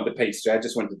didn't want the pastry. I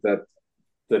just wanted the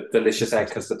delicious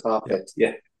egg custard tart bit.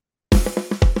 Yeah.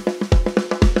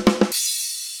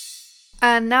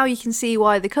 And now you can see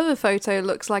why the cover photo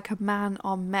looks like a man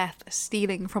on meth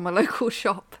stealing from a local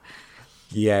shop.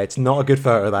 Yeah, it's not a good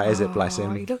photo, that, is it? Bless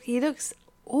him. He looks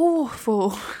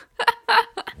awful.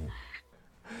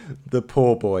 The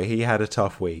poor boy. He had a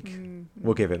tough week.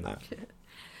 We'll give him that.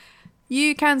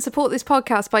 You can support this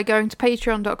podcast by going to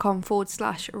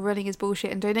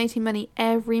patreon.com/runningisbullshit and donating money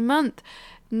every month.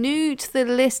 New to the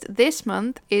list this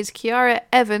month is Kiara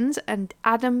Evans and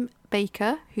Adam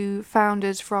Baker, who found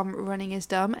us from Running is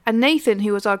Dumb, and Nathan,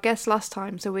 who was our guest last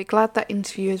time, so we're glad that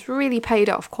interview has really paid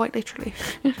off, quite literally.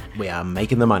 We are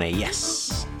making the money,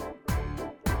 yes.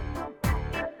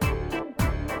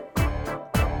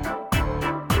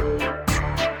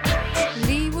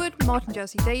 Martin,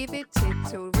 Chelsea, David,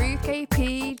 Tittle, Ruth,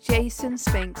 KP, Jason,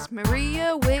 Spinks,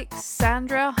 Maria, Wicks,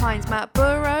 Sandra, Hines, Matt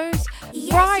Burrows,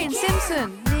 Brian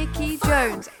Simpson, Nikki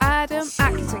Jones, Adam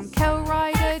Atkinson, Kel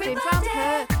Ryder, James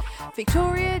Rampert,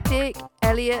 Victoria, Dick,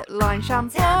 Elliot, Line,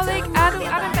 Shambolic,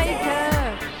 Adam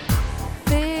Baker,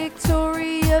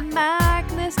 Victoria,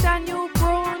 Magnus, Daniel,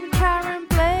 Braun, Karen,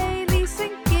 Blay, Lisa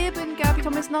Gibbon, Gabby,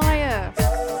 Thomas, Naya,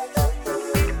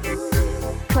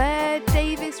 Claire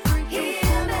Davis, Ruby,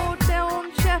 Lord,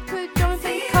 Delon, Shepherd,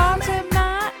 Jonathan Carter,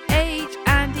 Matt H,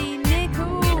 Andy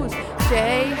Nichols,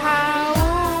 Jay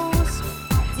Howells,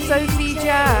 Sophie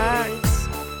Jacks,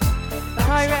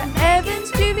 Kyra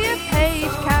Evans, Julia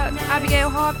Page, Kat, Abigail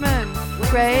Hardman,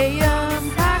 Graham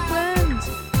Hackland,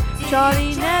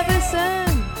 Charlie Neverson,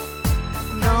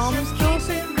 Noms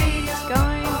Dawson, Reed,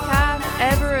 Sky, Kath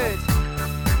Everett.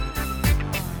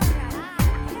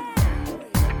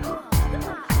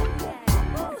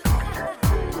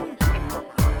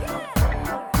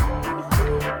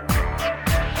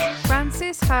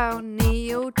 Francis Howe,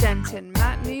 Neil Denton,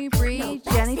 Matt Newbury,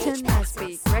 Jenny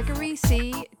Nesby, Gregory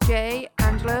C, J,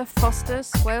 Angela Foster,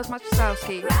 Swales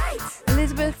Machowski,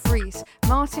 Elizabeth Rees,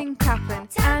 Martin Kaplan,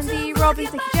 Andy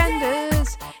Robbins, Nicky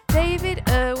Genders, David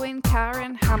Irwin,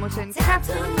 Karen Hamilton,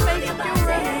 Catherine Baker, Jill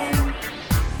Running,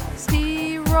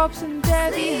 Steve Robson,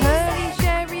 Debbie Hurley,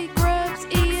 Sherry Grubbs,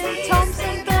 Ian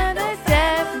Thompson,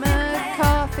 Bernadette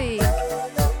McCarthy,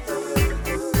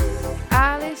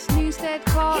 Alice Newstead,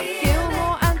 Clark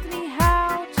Gilmore, Anthony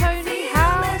Howe, Tony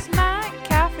Howes, Matt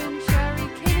Catherine, Sherry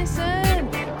Kinnison,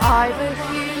 Ivor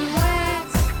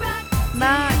Hewitt,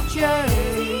 Matt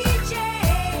Jones,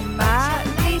 Matt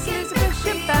Lees, Elizabeth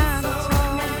Shaban,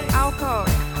 Tom Alcock,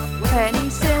 Penny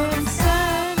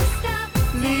Simpson,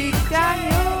 Luke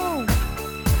Daniel,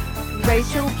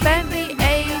 Rachel Bentley,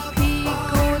 AP,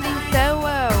 Gordon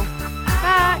Thelwell,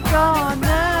 Matt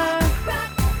Garner,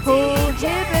 Paul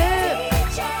Hibbert,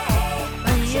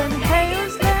 Ian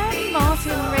Hales, Len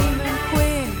Martin, Raymond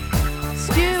Quinn,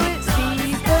 Stuart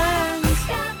Stevens,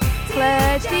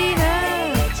 Claire Dina,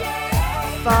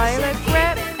 Violet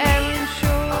Grep, Erin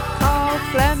Shaw, Carl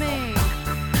Fleming,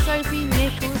 Sophie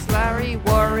Nichols, Larry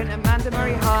Warren, Amanda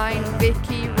Murray Hine,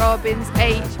 Vicky Robbins,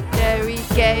 H, Jerry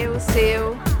Gale,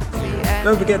 Seal.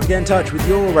 Don't forget to get in touch with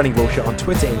your running bullshit on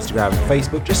Twitter, Instagram, and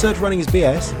Facebook. Just search Running as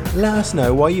BS. Let us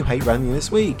know why you hate running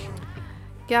this week.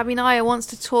 Gabby Naya wants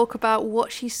to talk about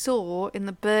what she saw in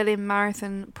the Berlin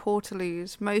Marathon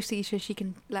Portaloos, mostly so she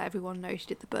can let everyone know she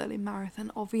did the Berlin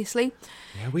Marathon, obviously.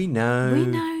 Yeah, we know. We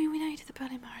know you did the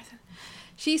Berlin Marathon.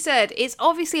 She said, it's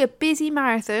obviously a busy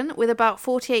marathon with about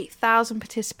 48,000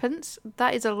 participants.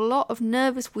 That is a lot of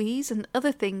nervous wheeze and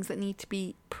other things that need to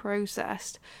be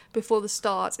processed before the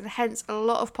start, and hence a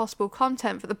lot of possible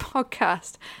content for the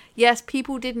podcast. Yes,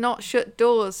 people did not shut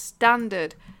doors,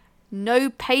 standard. No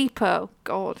paper,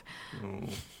 God.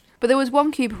 But there was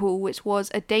one cubicle which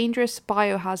was a dangerous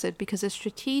biohazard because a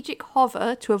strategic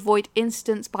hover to avoid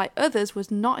incidents by others was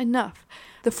not enough.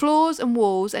 The floors and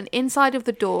walls and inside of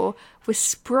the door were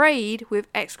sprayed with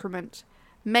excrement.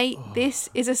 Mate, this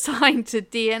is a sign to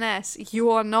DNS.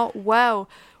 You are not well.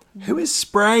 Who is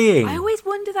spraying? I always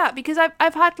wonder that because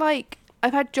I've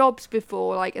had jobs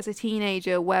before, like as a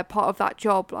teenager, where part of that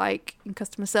job, like in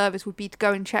customer service, would be to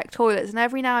go and check toilets. And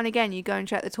every now and again, you go and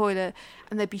check the toilet,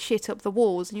 and there'd be shit up the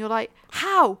walls, and you're like,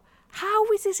 how? How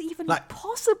is this even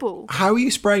possible? How are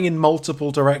you spraying in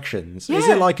multiple directions? Yeah. Is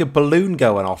it like a balloon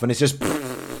going off, and it's just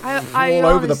all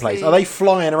over the place? Are they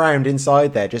flying around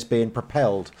inside there, just being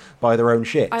propelled by their own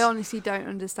shit? I honestly don't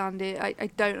understand it.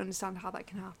 I don't understand how that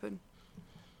can happen.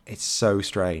 It's so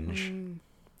strange.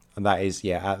 And that is,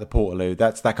 at the Portaloo.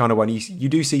 That's that kind of one you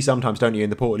do see sometimes, don't you, in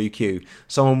the Portaloo queue.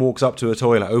 Someone walks up to a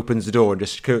toilet, opens the door, and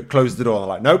just closes the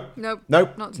door. And they're like, nope,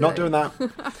 not doing that.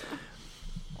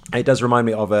 It does remind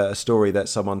me of a story that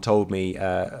someone told me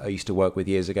I used to work with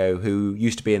years ago, who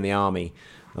used to be in the army.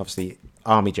 Obviously,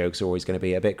 army jokes are always going to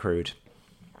be a bit crude.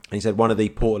 And he said one of the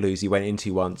Portaloos he went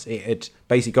into once, it had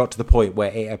basically got to the point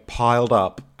where it had piled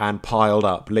up,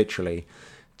 literally,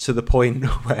 to the point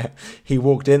where he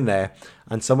walked in there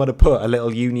and someone had put a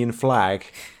little Union flag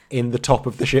in the top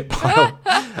of the shit pile.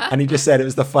 And he just said it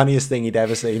was the funniest thing he'd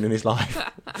ever seen in his life.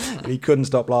 And he couldn't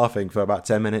stop laughing for about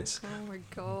 10 minutes. Oh my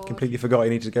God. Completely forgot he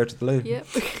needed to go to the loo. Yep.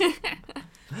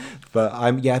 But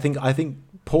I think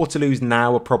Portaloos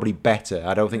now are probably better.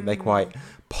 I don't think they quite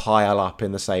pile up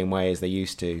in the same way as they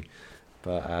used to.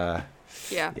 But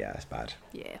yeah, it's bad.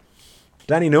 Yeah.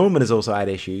 Danny Norman has also had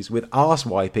issues with arse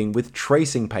wiping with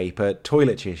tracing paper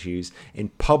toilet tissues in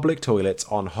public toilets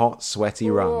on hot, sweaty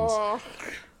runs.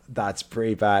 That's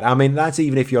pretty bad. I mean, that's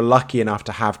even if you're lucky enough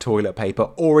to have toilet paper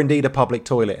or indeed a public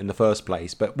toilet in the first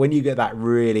place. But when you get that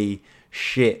really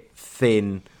shit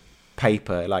thin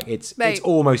paper, like it's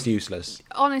almost useless.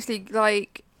 Honestly,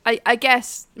 like I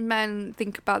guess men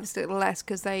think about this a little less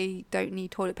because they don't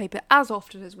need toilet paper as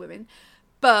often as women.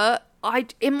 But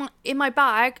in my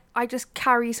bag, I just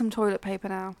carry some toilet paper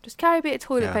now. Just carry a bit of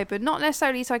toilet paper. Not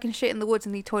necessarily so I can shit in the woods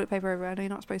and leave toilet paper everywhere. I know you're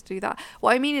not supposed to do that.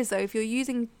 What I mean is, though, if you're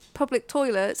using public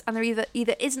toilets and there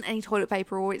either isn't any toilet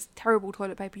paper or it's terrible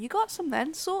toilet paper, you got some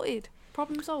then sorted.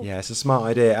 Problem solved. Yeah, it's a smart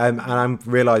idea. And I'm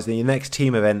realising the next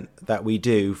team event that we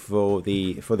do for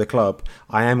the club,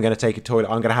 I am going to take a toilet.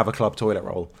 I'm going to have a club toilet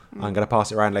roll. I'm going to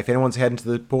pass it around. Like, if anyone's heading to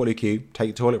the Portaloo queue, take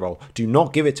the toilet roll. Do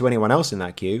not give it to anyone else in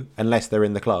that queue unless they're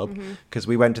in the club. Because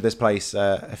we went to this place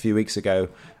a few weeks ago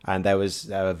and there was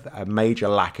a major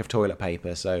lack of toilet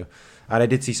paper. So, and I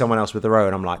did see someone else with their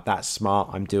own. I'm like, that's smart.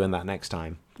 I'm doing that next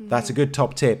time. That's a good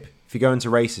top tip. If you go into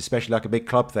races, especially like a big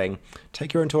club thing,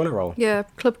 take your own toilet roll. Yeah,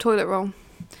 club toilet roll.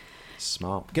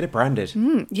 Smart. Get it branded.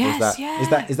 Yes,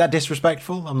 Is that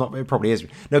disrespectful? I'm not. It probably is.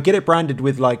 No, get it branded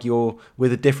with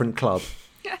with a different club.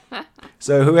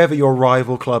 So whoever your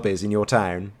rival club is in your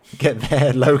town, get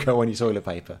their logo on your toilet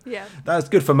paper. Yeah. That's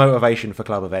good for motivation for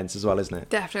club events as well, isn't it?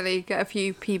 Definitely get a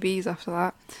few PBs after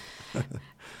that.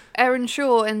 Erin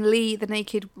Shaw and Lee, the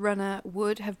naked runner,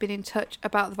 would have been in touch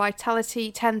about the Vitality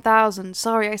 10,000.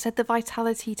 Sorry, I said the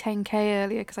Vitality 10K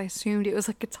earlier because I assumed it was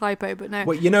like a typo, but no.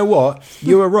 Well, you know what?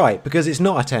 You were right, because it's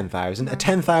not a 10,000. A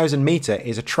 10,000 metre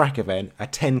is a track event. A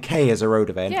 10K is a road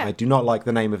event. Yeah. I do not like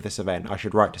the name of this event. I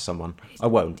should write to someone. I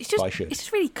won't, but I should. It's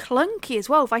just really clunky as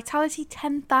well. Vitality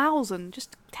 10,000.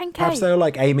 Just 10K. Perhaps they were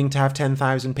like aiming to have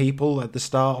 10,000 people at the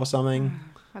start or something.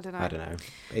 I don't know.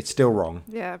 It's still wrong.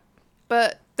 Yeah.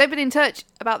 But they've been in touch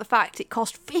about the fact it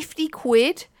cost 50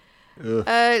 quid.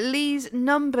 Lee's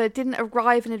number didn't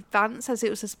arrive in advance as it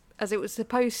was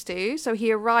supposed to, so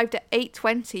he arrived at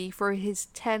 8:20 for his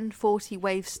 10:40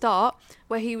 wave start,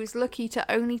 where he was lucky to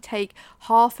only take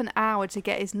half an hour to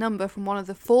get his number from one of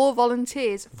the 4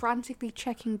 volunteers frantically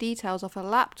checking details off a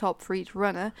laptop for each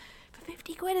runner for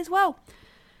 50 quid as well.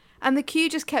 And the queue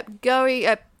just kept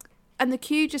going.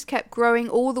 Growing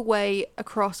all the way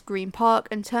across Green Park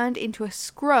and turned into a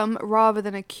scrum rather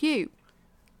than a queue.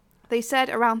 They said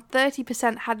around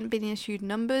 30% hadn't been issued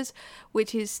numbers,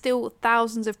 which is still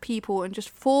thousands of people and just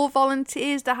 4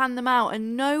 volunteers to hand them out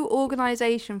and no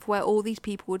organisation for where all these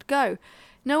people would go.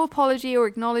 No apology or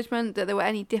acknowledgement that there were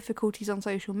any difficulties on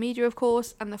social media, of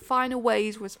course, and the final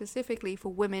waves were specifically for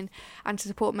women and to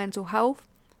support mental health.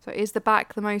 So is the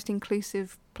back the most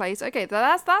inclusive place? Okay,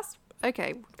 that's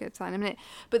okay, we'll get to that in a minute.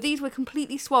 But these were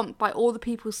completely swamped by all the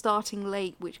people starting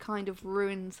late, which kind of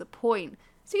ruins the point.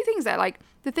 So you things there, like,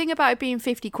 the thing about it being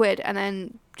 50 quid and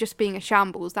then just being a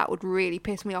shambles, that would really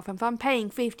piss me off. And if I'm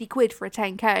paying 50 quid for a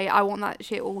 10K, I want that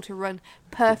shit all to run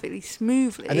perfectly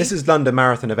smoothly. And this is London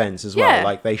Marathon events as well. Yeah.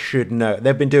 Like, they should know.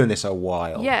 They've been doing this a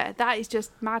while. Yeah, that is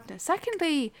just madness.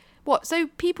 Secondly, the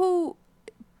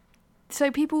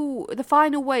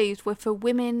final waves were for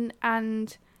women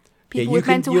and people with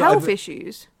mental health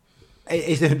issues.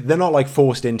 They're not like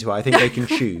forced into it. I think they can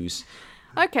choose.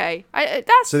 Okay,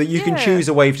 so that you can choose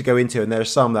a wave to go into, and there are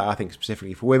some that I think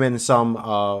specifically for women. Some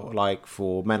are like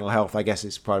for mental health. I guess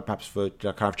it's probably perhaps for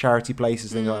kind of charity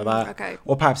places, things like that. Okay.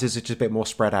 Or perhaps it's just a bit more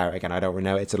spread out. Again, I don't really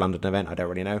know. It's a London event. I don't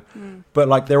really know. But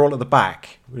like they're all at the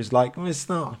back, which is like, well, it's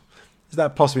not. Is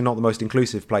that possibly not the most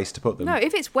inclusive place to put them? No,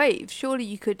 if it's waves, surely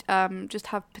you could just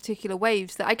have particular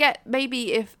waves that I get.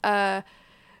 Maybe if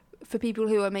for people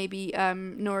who are maybe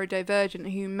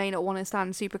neurodivergent, who may not want to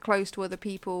stand super close to other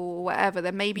people or whatever,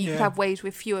 then maybe you could have waves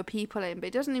with fewer people in. But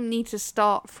it doesn't even need to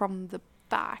start from the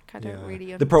back. I don't really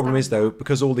understand. The problem is, though,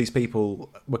 because all these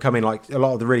people were coming, like a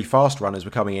lot of the really fast runners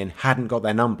were coming in, hadn't got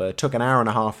their number, took an hour and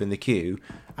a half in the queue,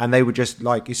 and they were just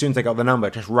like, as soon as they got the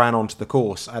number, just ran onto the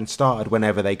course and started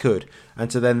whenever they could.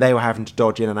 And so then they were having to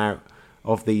dodge in and out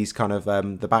of these kind of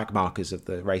the back markers of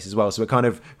the race as well. So it kind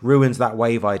of ruins that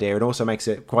wave idea and also makes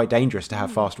it quite dangerous to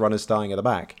have fast runners starting at the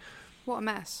back. What a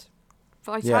mess.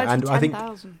 Vitality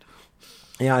 10,000.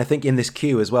 Yeah, I think in this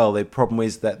queue as well, the problem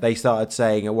is that they started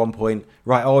saying at one point,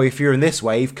 right, if you're in this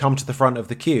wave, come to the front of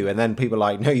the queue. And then people are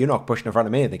like, no, you're not pushing in front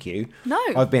of me in the queue. No.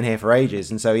 I've been here for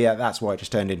ages. And so, yeah, that's why it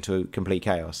just turned into complete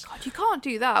chaos. God, you can't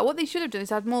do that. What they should have done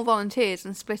is had more volunteers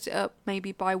and split it up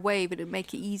maybe by wave, and it would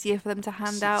make it easier for them to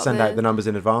hand out. Send out the numbers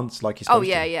in advance, like you're supposed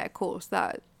to. Yeah, of course.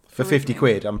 That for 50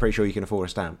 quid, I'm pretty sure you can afford a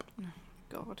stamp. Oh,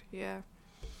 God, yeah.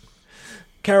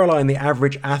 Caroline, the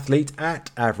average athlete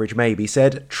at Average Maybe,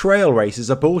 said trail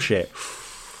races are bullshit.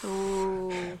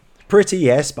 Ooh. Pretty,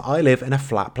 yes, but I live in a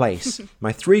flat place.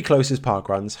 My 3 closest park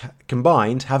runs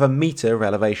combined have a metre of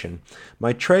elevation.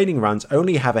 My training runs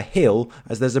only have a hill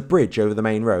as there's a bridge over the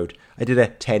main road. I did a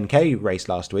 10k race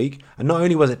last week, and not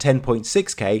only was it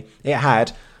 10.6k, it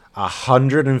had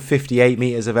 158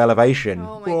 metres of elevation.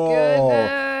 Oh my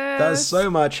goodness. That's so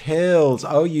much hills.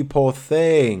 Oh, you poor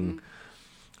thing.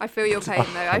 I feel your pain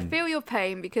though. I feel your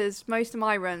pain because most of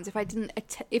my runs, if I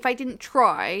didn't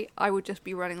try, I would just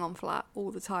be running on flat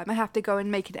all the time. I have to go and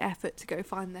make an effort to go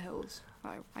find the hills.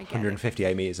 I get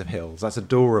 158 metres of hills. That's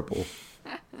adorable.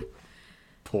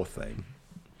 Poor thing.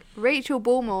 Rachel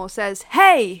Bullmore says,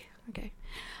 "Hey, okay.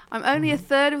 I'm only a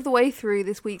third of the way through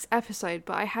this week's episode,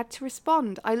 but I had to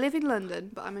respond. I live in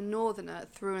London, but I'm a northerner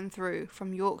through and through,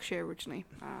 from Yorkshire originally."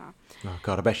 Oh,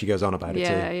 God, I bet she goes on about it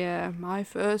too. Yeah. My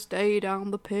first day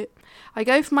down the pit. I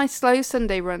go for my slow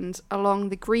Sunday runs along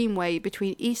the Greenway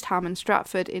between East Ham and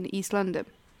Stratford in East London.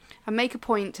 I make a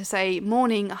point to say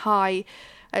morning, hi,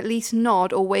 at least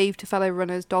nod or wave to fellow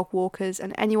runners, dog walkers,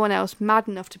 and anyone else mad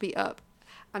enough to be up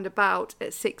and about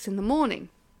at 6 in the morning.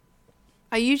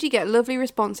 I usually get lovely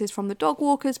responses from the dog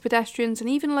walkers, pedestrians and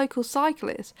even local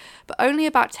cyclists, but only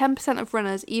about 10% of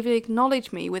runners even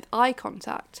acknowledge me with eye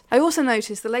contact. I also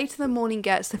notice the later the morning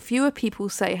gets, the fewer people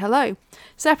say hello.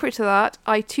 Separate to that,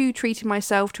 I too treated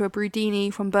myself to a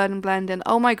Brudini from Burn and Blend, and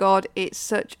oh my god, it's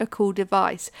such a cool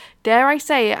device. Dare I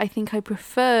say it, I think I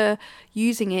prefer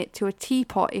using it to a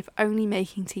teapot if only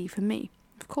making tea for me.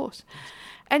 Of course.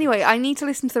 Anyway, I need to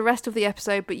listen to the rest of the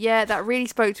episode, but yeah, that really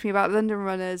spoke to me about London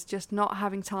runners just not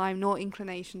having time nor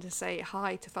inclination to say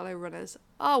hi to fellow runners.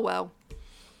 Oh well.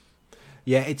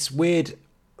 Yeah, it's weird.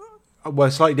 Well,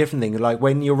 a slightly different thing. Like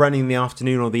when you're running in the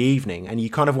afternoon or the evening and you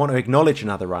kind of want to acknowledge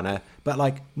another runner, but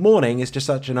like morning is just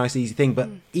such a nice, easy thing, but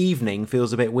evening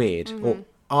feels a bit weird. Or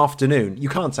afternoon, you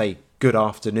can't say good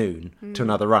afternoon to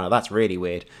another runner. That's really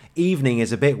weird. Evening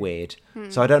is a bit weird.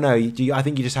 So I don't know. I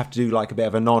think you just have to do like a bit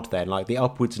of a nod then, like the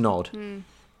upwards nod.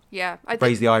 Yeah.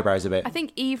 Raise the eyebrows a bit. I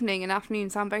think evening and afternoon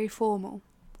sound very formal.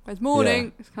 Whereas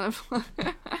morning, it's kind of...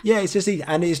 Yeah, it's just,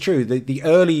 and it's true. The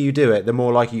earlier you do it, the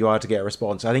more likely you are to get a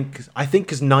response. I think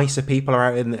because nicer people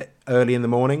are out early in the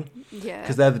morning. Yeah.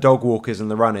 Because they're the dog walkers and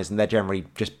the runners, and they're generally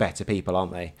just better people,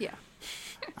 aren't they? Yeah.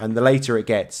 And the later it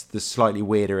gets, the slightly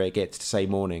weirder it gets to say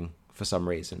morning for some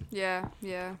reason. Yeah.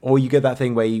 Or you get that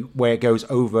thing where it goes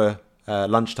over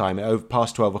lunchtime, over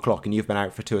past 12 o'clock, and you've been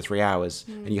out for 2 or 3 hours,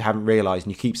 and you haven't realised,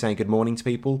 and you keep saying good morning to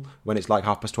people when it's like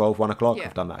 12:30, 1 o'clock. Yeah.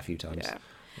 I've done that a few times. Yeah.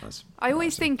 I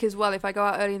always think as well, if I go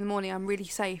out early in the morning, I'm really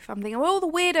safe. I'm thinking, well, all the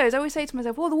weirdos, I always say to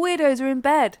myself, all the weirdos are in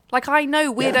bed. Like, I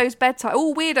know weirdos' bedtime.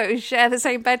 All weirdos share the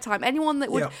same bedtime. Anyone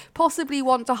that would possibly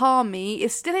want to harm me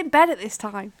is still in bed at this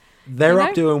time. They're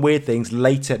up doing weird things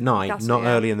late at night, not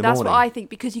early in the morning. That's what I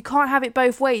think, because you can't have it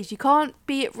both ways. You can't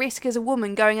be at risk as a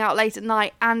woman going out late at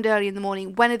night and early in the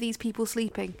morning. When are these people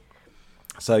sleeping?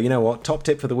 So, you know what? Top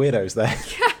tip for the weirdos there.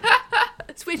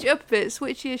 Switch it up a bit.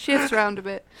 Switch your shifts around a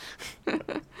bit.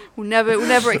 We'll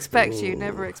never expect you.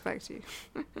 Never expect you.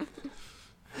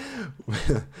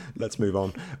 Let's move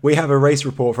on. We have a race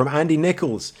report from Andy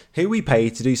Nichols, who we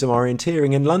paid to do some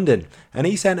orienteering in London. And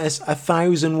he sent us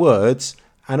 1,000 words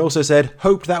and also said,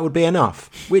 hoped that would be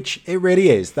enough. Which it really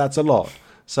is. That's a lot.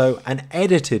 So an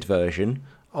edited version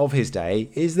of his day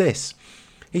is this.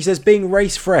 He says, being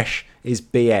race fresh is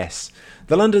BS.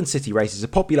 The London City Race is a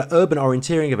popular urban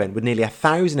orienteering event with nearly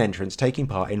 1,000 entrants taking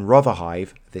part in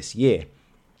Rotherhithe this year.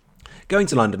 Going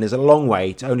to London is a long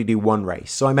way to only do one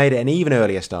race, so I made it an even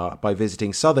earlier start by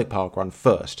visiting Southwark Park Run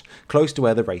first, close to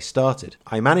where the race started.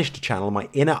 I managed to channel my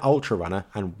inner ultra runner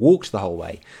and walked the whole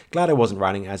way. Glad I wasn't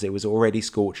running as it was already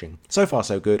scorching. So far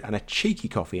so good, and a cheeky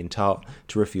coffee and tart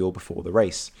to refuel before the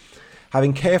race.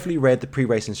 Having carefully read the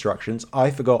pre-race instructions,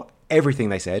 I forgot everything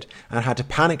they said and had to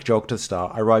panic jog to the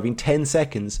start, arriving 10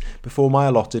 seconds before my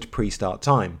allotted pre-start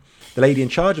time. The lady in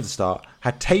charge of the start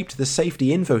had taped the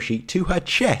safety info sheet to her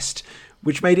chest,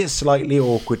 which made it slightly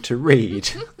awkward to read.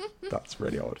 That's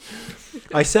really odd.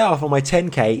 I set off on my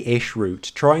 10k-ish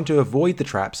route, trying to avoid the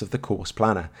traps of the course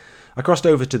planner. I crossed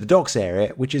over to the docks area,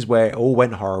 which is where it all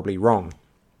went horribly wrong.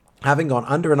 Having gone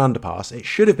under an underpass, it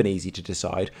should have been easy to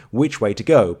decide which way to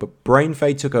go, but brain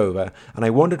fade took over, and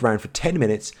I wandered around for 10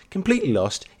 minutes, completely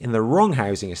lost, in the wrong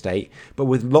housing estate, but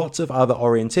with lots of other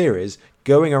orienteers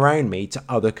going around me to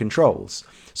other controls.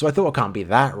 So I thought it can't be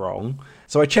that wrong.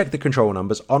 So I checked the control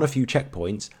numbers on a few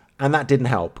checkpoints, and that didn't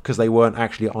help, because they weren't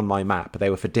actually on my map, they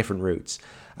were for different routes.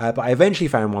 But I eventually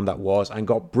found one that was, and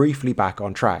got briefly back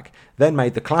on track, then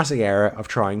made the classic error of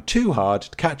trying too hard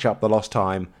to catch up the lost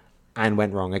time, and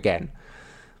went wrong again.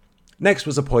 Next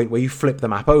was a point where you flip the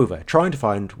map over, trying to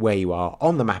find where you are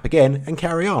on the map again and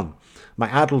carry on. My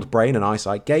addled brain and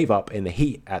eyesight gave up in the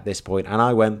heat at this point, and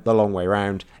I went the long way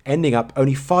round, ending up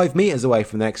only 5 metres away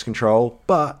from the next control,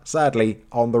 but sadly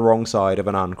on the wrong side of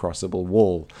an uncrossable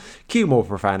wall. Cue more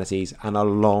profanities and a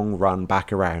long run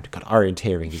back around. God,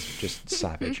 orienteering is just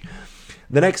savage.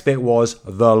 The next bit was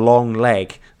the long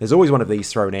leg. There's always one of these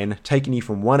thrown in, taking you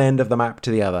from one end of the map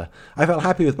to the other. I felt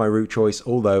happy with my route choice,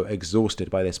 although exhausted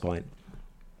by this point.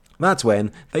 That's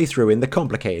when they threw in the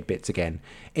complicated bits again.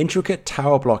 Intricate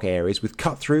tower block areas with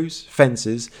cut-throughs,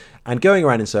 fences, and going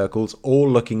around in circles, all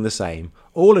looking the same.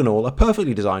 All in all, a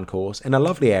perfectly designed course in a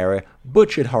lovely area,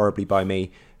 butchered horribly by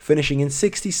me, finishing in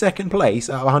 62nd place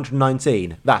out of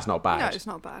 119. That's not bad. No, it's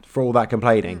not bad. For all that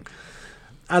complaining.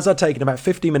 As I'd taken about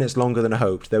 50 minutes longer than I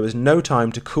hoped, there was no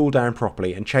time to cool down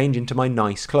properly and change into my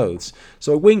nice clothes.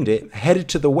 So I winged it, headed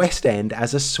to the West End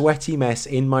as a sweaty mess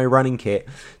in my running kit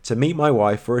to meet my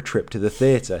wife for a trip to the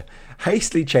theatre,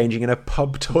 hastily changing in a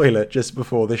pub toilet just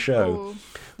before the show. Ooh.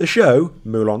 The show,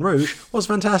 Moulin Rouge, was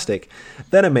fantastic.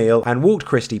 Then a meal and walked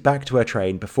Christy back to her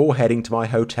train before heading to my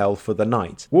hotel for the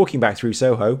night. Walking back through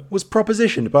Soho was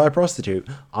propositioned by a prostitute.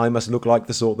 I must look like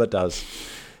the sort that does.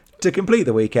 To complete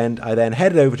the weekend, I then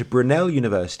headed over to Brunel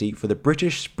University for the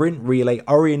British Sprint Relay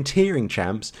Orienteering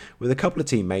Champs with a couple of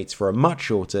teammates for a much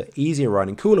shorter, easier run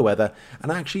in cooler weather,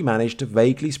 and actually managed to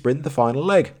vaguely sprint the final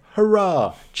leg.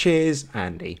 Hurrah! Cheers,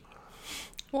 Andy.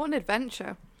 What an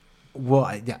adventure. Well,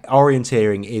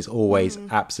 orienteering is always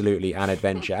absolutely an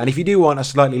adventure. And if you do want a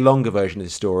slightly longer version of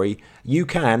the story, you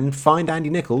can find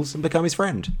Andy Nichols and become his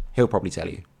friend. He'll probably tell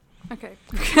you. Okay.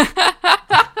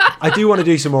 I do want to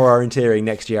do some more orienteering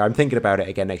next year. I'm thinking about it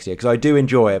again next year because I do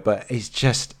enjoy it, but it's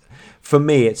just, for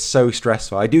me, it's so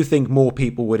stressful. I do think more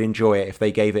people would enjoy it if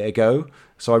they gave it a go.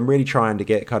 So I'm really trying to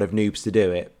get kind of noobs to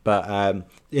do it. But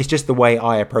it's just the way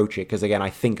I approach it because, again, I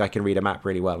think I can read a map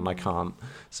really well and I can't.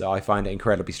 So I find it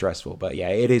incredibly stressful. But yeah,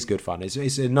 it is good fun. It's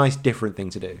a nice, different thing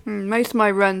to do. Most of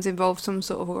my runs involve some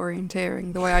sort of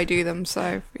orienteering, the way I do them.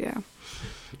 So, yeah.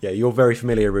 Yeah, your very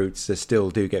familiar routes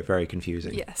still do get very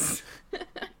confusing. Yes.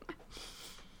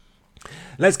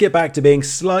 Let's get back to being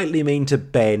slightly mean to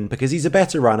Ben because he's a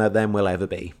better runner than we'll ever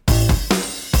be.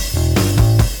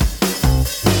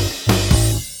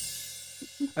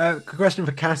 Question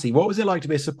for Cassie. What was it like to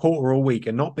be a supporter all week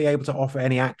and not be able to offer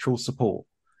any actual support?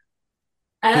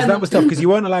 Because that was tough because you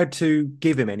weren't allowed to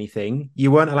give him anything.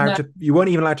 You weren't allowed to. You weren't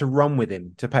even allowed to run with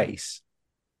him to pace.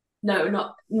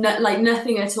 No, like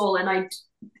nothing at all. And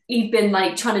he'd been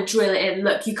like trying to drill it in.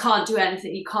 Look, you can't do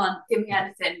anything. You can't give me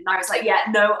anything. And I was like, yeah,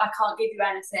 no, I can't give you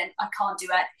anything. I can't do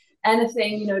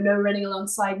anything. No running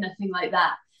alongside, nothing like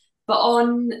that. But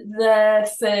on the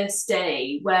first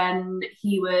day when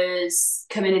he was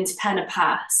coming into Penna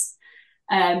Pass,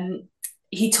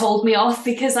 he told me off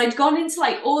because I'd gone into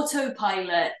like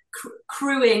autopilot,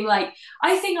 crewing. Like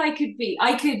I think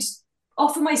I could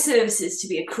offer my services to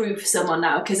be a crew for someone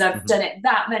now because I've done it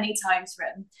that many times for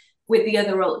him with the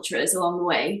other ultras along the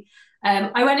way.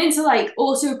 I went into like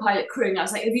autopilot crewing. I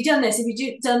was like, have you done this? Have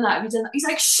you done that? Have you done that? He's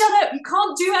like, shut up. You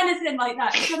can't do anything like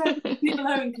that. Shut up, leave me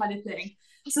alone kind of thing.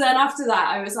 So then after that,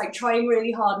 I was like trying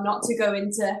really hard not to go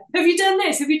into, have you done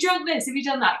this? Have you drunk this? Have you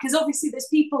done that? Because obviously there's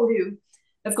people who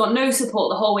have got no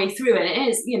support the whole way through. And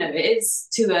it is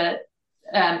to a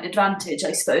advantage,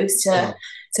 I suppose, to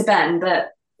Ben. But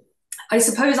I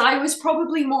suppose I was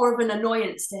probably more of an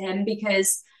annoyance to him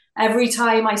because every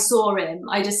time I saw him,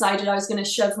 I decided I was going to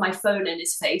shove my phone in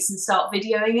his face and start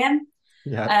videoing him.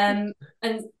 Yeah.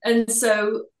 And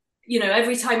so,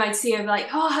 every time I'd see him, like,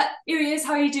 oh, here he is,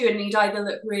 how are you doing? And he'd either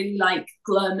look really like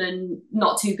glum and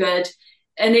not too good.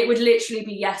 And it would literally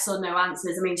be yes or no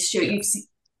answers. I mean, Stuart,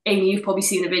 Amy, you've probably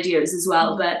seen the videos as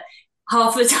well, but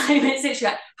half the time it's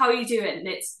literally like, how are you doing? And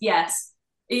it's yes.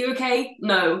 Are you okay?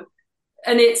 No.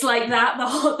 And it's like that the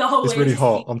whole it's way. Really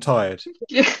hot. I'm tired.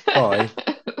 Bye.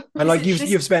 And like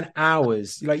you've spent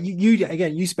hours, like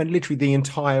you spent literally the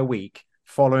entire week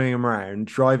following him around,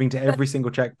 driving to every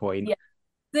single checkpoint. Yeah.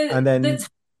 And then the time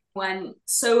went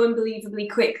so unbelievably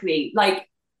quickly. Like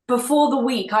before the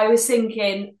week, I was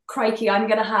thinking, crikey, I'm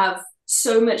going to have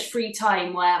so much free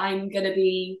time where I'm going to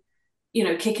be,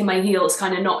 kicking my heels,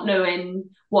 kind of not knowing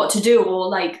what to do, or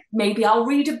like maybe I'll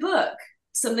read a book,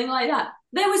 something like that.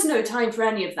 There was no time for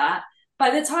any of that. By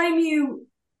the time you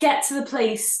get to the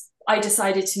place I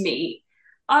decided to meet,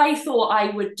 I thought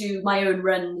I would do my own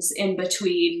runs in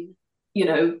between,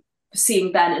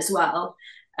 seeing Ben as well.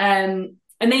 And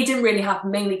they didn't really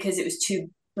happen, mainly because it was too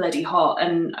bloody hot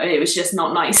and it was just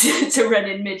not nice to run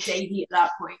in midday heat at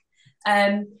that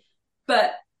point.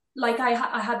 But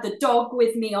I had the dog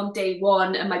with me on day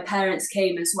one, and my parents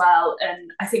came as well.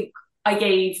 And I think I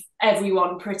gave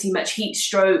everyone pretty much heat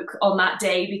stroke on that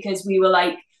day, because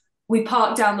we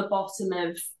parked down the bottom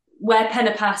of where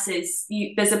Pennapass is.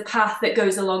 There's a path that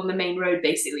goes along the main road,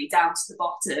 basically down to the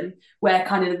bottom where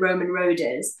kind of the Roman road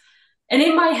is. And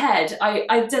in my head,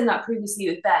 I've done that previously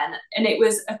with Ben, and it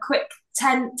was a quick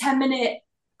 10-minute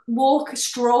walk,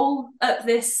 stroll up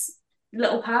this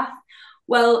little path.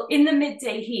 Well, in the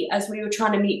midday heat, as we were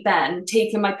trying to meet Ben,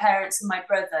 taking my parents and my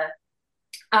brother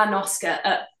and Oscar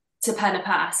up to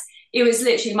Pennapass, it was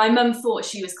literally, my mum thought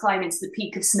she was climbing to the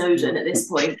peak of Snowdon at this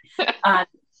point.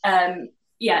 And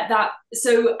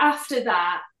so after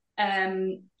that,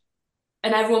 and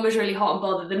everyone was really hot and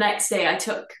bothered, the next day I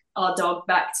took our dog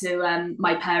back to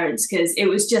my parents, because it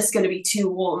was just going to be too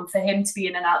warm for him to be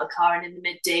in and out of the car and in the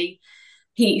midday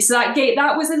heat. So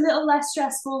that was a little less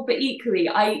stressful, but equally,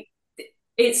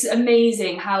 it's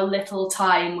amazing how little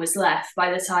time was left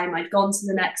by the time I'd gone to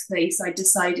the next place. I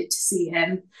decided to see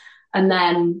him, and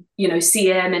then, see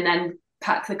him, and then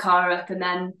pack the car up, and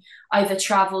then either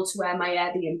travel to where my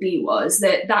Airbnb was.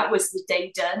 That was the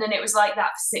day done, and it was like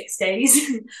that for 6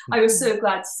 days. I was so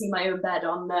glad to see my own bed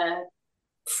on the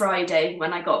Friday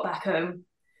when I got back home.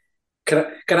 Can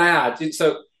I add?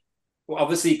 So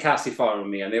obviously Cassie followed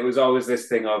me, and it was always this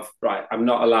thing of, right, I'm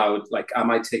not allowed, like, am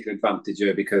I taking advantage of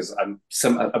her because I'm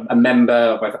a member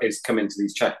of my is coming to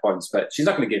these checkpoints, but she's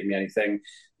not going to give me anything.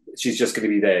 She's just going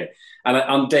to be there. And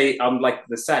on like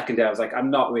the second day, I was like,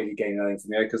 I'm not really getting anything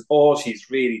from her, because all she's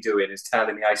really doing is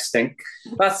telling me I stink.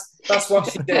 That's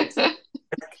what she did.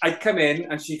 I'd come in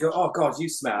and she'd go, "Oh God, you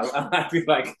smell," and I'd be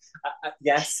like,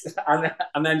 "Yes,"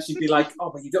 and then she'd be like,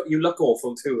 "Oh, but you look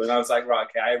awful too," and I was like, "Right,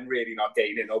 okay, I am really not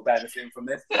gaining or benefiting from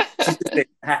this." She just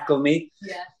heckle me.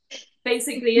 Yeah,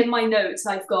 basically in my notes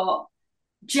I've got,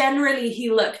 generally he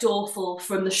looked awful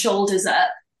from the shoulders up.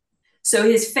 So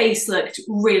his face looked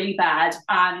really bad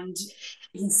and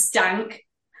he stank.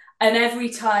 And every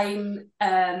time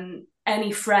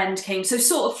any friend came, so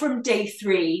sort of from day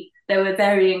 3, there were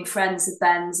varying friends of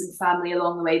Ben's and family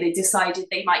along the way. They decided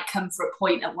they might come for a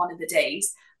point at one of the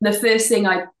days. And the first thing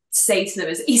I'd say to them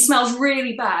is, he smells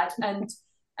really bad. And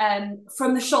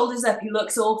from the shoulders up, he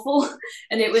looks awful.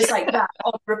 And it was like that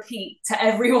on repeat to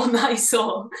everyone that I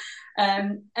saw.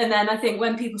 And then I think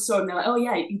when people saw him, they're like, "Oh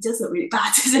yeah, he does look really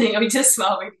bad, doesn't he? Or he does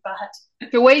smell really bad."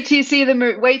 But wait till you see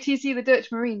the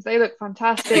Dutch Marines. They look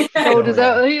fantastic. Shoulders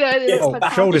up, they look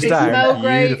fantastic. Shoulders They down, smell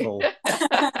beautiful.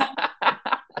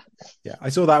 Yeah, I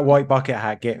saw that white bucket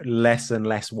hat get less and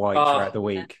less white throughout the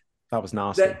week. That was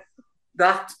nasty.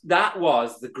 That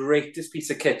was the greatest piece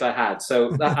of kit I had.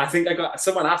 So I think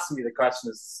someone asked me the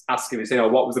question, asking me, saying, "Oh,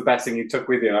 what was the best thing you took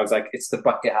with you?" And I was like, "It's the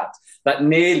bucket hat." That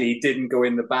nearly didn't go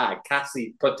in the bag.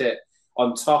 Cassie put it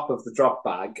on top of the drop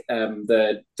bag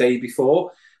the day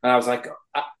before, and I was like,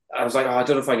 "Oh, I don't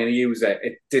know if I'm going to use it."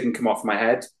 It didn't come off my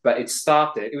head, but it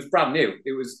started. It was brand new.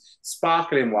 It was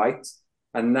sparkling white.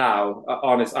 And now,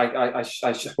 honest,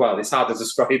 well, it's hard to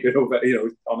describe it over,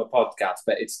 on a podcast,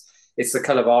 but it's the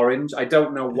colour of orange. I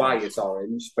don't know why it's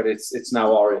orange, but it's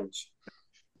now orange.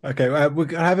 Okay, we're going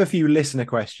to have a few listener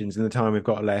questions in the time we've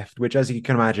got left, which, as you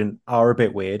can imagine, are a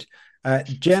bit weird.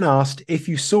 Jen asked if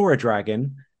you saw a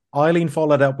dragon. Eileen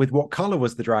followed up with what colour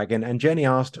was the dragon, and Jenny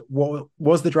asked, what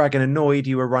was the dragon annoyed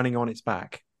you were running on its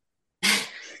back?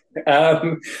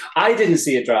 I didn't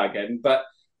see a dragon, but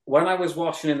when I was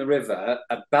washing in the river,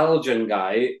 a Belgian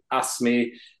guy asked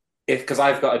me because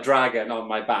I've got a dragon on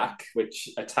my back,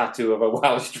 a tattoo of a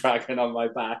Welsh dragon on my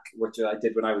back, which I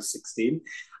did when I was 16,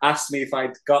 asked me if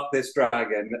I'd got this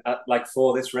dragon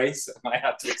for this race. And I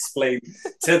had to explain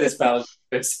to this Belgian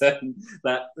person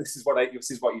that this is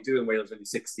what you do in Wales when you're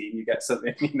 16. You get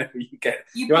something,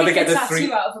 you either get the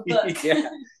tattoo out of a book. Yeah,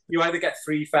 you either get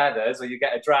 3 feathers or you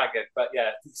get a dragon. But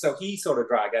yeah, so he saw a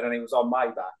dragon and it was on my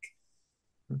back.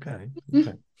 Okay.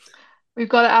 We've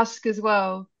got to ask as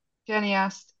well. Jenny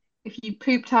asked if you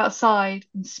pooped outside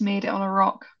and smeared it on a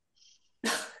rock.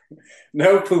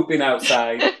 No pooping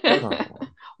outside.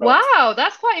 Wow,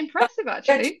 that's quite impressive,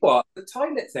 actually. You know what? The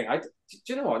toilet thing. Do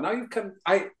you know what? Now you've come.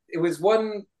 It was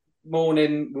one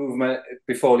morning movement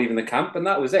before leaving the camp, and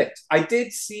that was it. I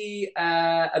did see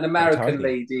an American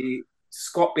lady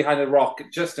squat behind a rock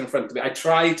just in front of me. I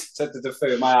tried to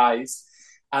defer my eyes.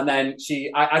 And then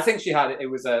I think she had it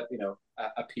was a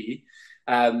pee,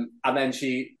 and then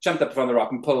she jumped up from the rock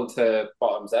and pulled her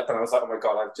bottoms up, and I was like, "Oh my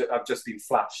God, I've just been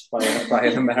flashed by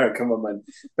an American woman."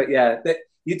 But yeah,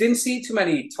 you didn't see too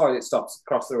many toilet stops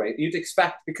across the way. You'd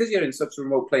expect, because you're in such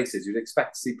remote places, you'd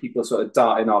expect to see people sort of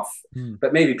darting off,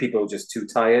 but maybe people were just too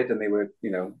tired and they were,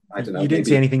 I don't know. You didn't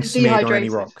see anything smeared on any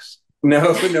rocks.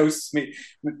 No, no,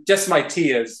 just my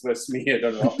tears were smeared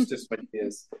on rocks, just my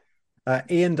tears.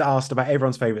 Ian asked about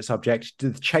everyone's favourite subject,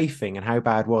 the chafing, and how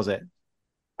bad was it?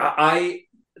 I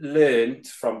learned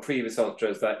from previous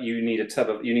ultras that you need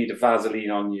a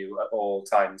Vaseline on you at all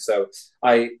times. So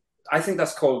I think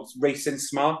that's called racing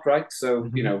smart, right? So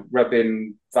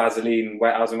rubbing Vaseline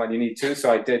as and when you need to.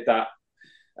 So I did that.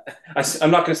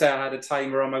 I'm not going to say I had a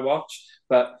timer on my watch,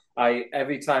 but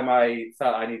every time I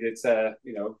felt I needed to,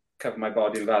 cover my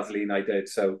body in Vaseline, I did.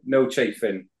 So no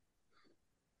chafing.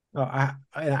 Oh, how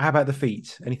about the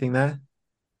feet? Anything there?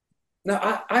 No,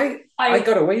 I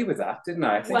got away with that, didn't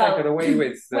I? I think I got away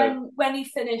with when he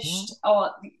finished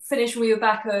when we were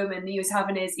back home, and he was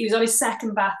on his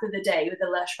second bath of the day with a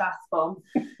Lush bath bomb,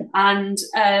 and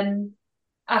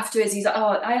afterwards he's like,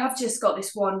 oh, I have just got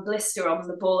this one blister on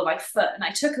the ball of my foot, and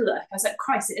I took a look. I was like,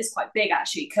 Christ, it is quite big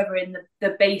actually, covering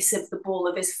the base of the ball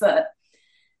of his foot.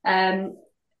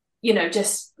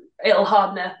 Just it'll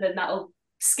harden up and that'll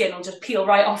skin will just peel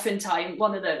right off in time.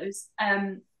 One of those,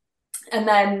 and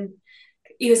then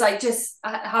he was like, just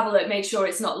have a look, make sure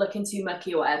it's not looking too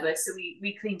mucky or whatever. So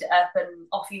we cleaned it up and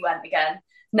off he went again.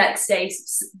 Next day,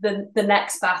 the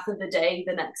next bath of the day,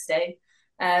 the next day.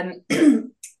 And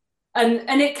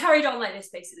it carried on like this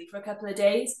basically for a couple of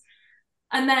days.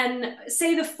 And then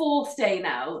say the fourth day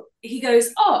now, he goes,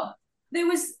 oh, there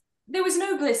was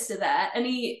no blister there. And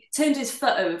he turned his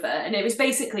foot over, and it was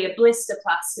basically a blister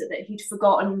plaster that he'd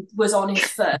forgotten was on his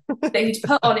foot, that he'd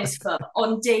put on his foot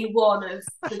on day one of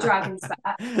the Dragon's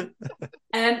Back.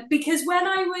 Because when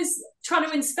I was trying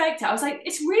to inspect it, I was like,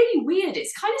 it's really weird.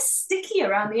 It's kind of sticky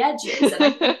around the edges. And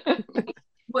I couldn't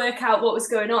work out what was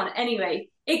going on. Anyway,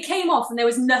 it came off and there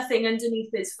was nothing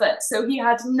underneath his foot. So he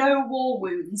had no war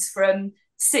wounds from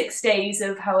 6 days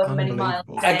of however many miles.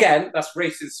 Again, that's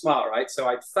racing smart, right? So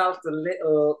I felt a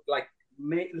little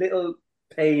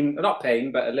pain, not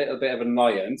pain, but a little bit of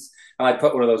annoyance. And I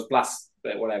put one of those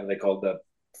whatever they called the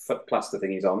foot plaster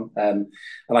thingies on. And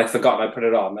I'd forgotten I put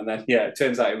it on. And then, it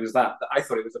turns out it was that. I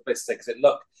thought it was a blister because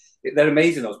they're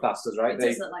amazing, those plasters, right?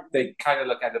 They kind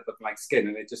of end up looking like skin,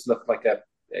 and it just looked like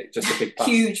just a big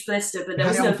plaster. Huge blister, but there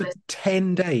was no blister.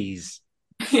 10 days.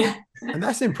 Yeah. And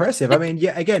that's impressive. I mean,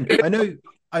 again, I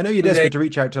know you're desperate to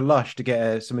reach out to Lush to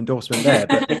get some endorsement there,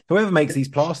 but whoever makes these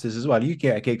plasters as well, you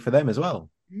get a gig for them as well.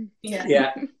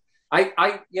 Yeah.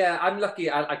 I'm lucky.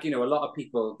 A lot of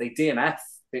people, they DNF.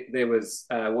 There was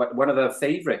one of the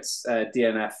favourites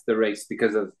DNF the race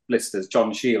because of blisters.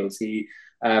 John Shields. He,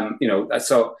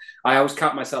 so I always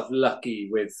count myself lucky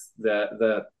with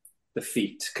the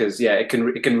feet, because it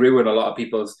can ruin a lot of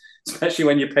people's, especially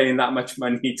when you're paying that much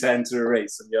money to enter a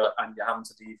race and you're having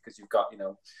to leave because you've got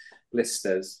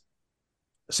blisters.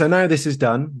 So now this is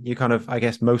done. You kind of, I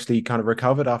guess, mostly kind of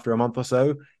recovered after a month or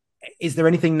so. Is there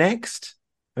anything next?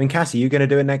 I mean, Cassie, you going to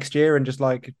do it next year and just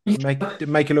like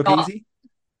make it look easy?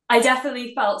 I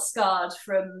definitely felt scarred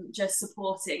from just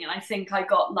supporting, and I think I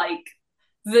got like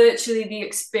virtually the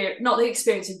experience, not the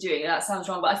experience of doing it, that sounds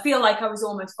wrong, but I feel like I was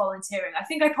almost volunteering. I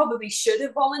think I probably should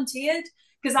have volunteered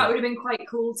because that would have been quite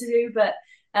cool to do. But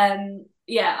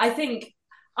I think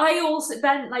I also,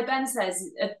 like Ben says,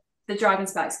 the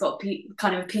Dragon's Back's got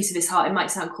kind of a piece of his heart. It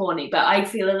might sound corny, but I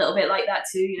feel a little bit like that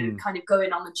too, kind of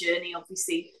going on the journey,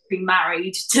 obviously being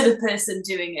married to the person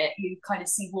doing it, you kind of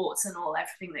see warts and all,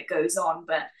 everything that goes on,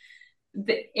 but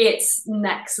it's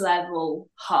next level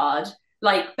hard.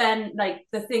 Like Ben, like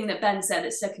the thing that Ben said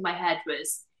that stuck in my head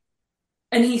was,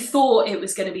 and he thought it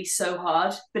was going to be so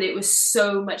hard, but it was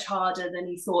so much harder than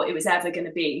he thought it was ever going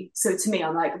to be. So to me,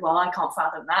 I'm like, well, I can't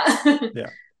fathom that. Yeah.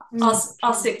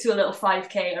 I'll stick to a little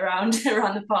 5K around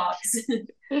the parks.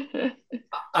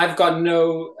 I've got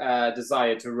no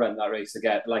desire to run that race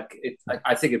again.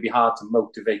 I think it'd be hard to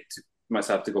motivate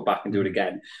myself to go back and do it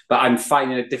again. But I'm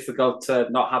finding it difficult to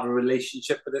not have a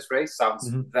relationship with this race. Sounds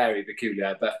very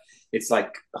peculiar, but it's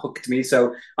like hooked me.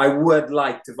 So I would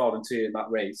like to volunteer in that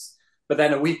race. But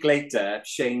then a week later,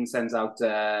 Shane sends out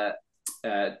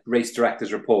race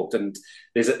director's report, and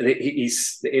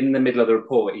he's in the middle of the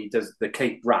report. He does the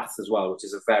Cape Wrath as well, which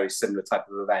is a very similar type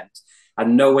of event,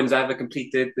 and no one's ever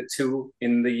completed the 2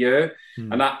 in the year.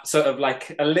 And that sort of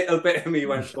like a little bit of me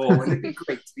went, oh, wouldn't it be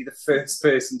great to be the first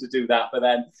person to do that? But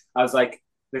then I was like,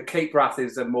 the Cape Wrath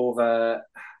is a more of a,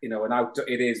 an outdoor,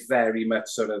 it is very much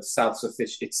sort of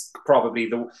self-sufficient. It's probably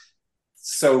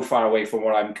so far away from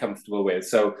what I'm comfortable with.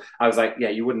 So I was like,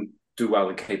 you wouldn't do well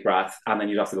in Cape Wrath, and then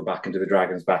you'd have to go back and do the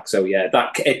Dragon's Back. So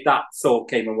that thought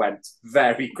came and went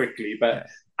very quickly, but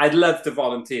I'd love to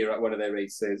volunteer at one of their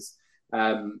races.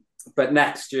 But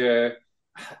next year,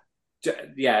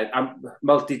 I'm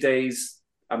multi-days,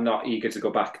 I'm not eager to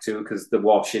go back to, because the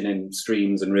washing in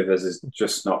streams and rivers is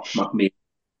just not me.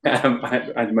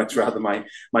 I'd much rather my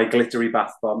glittery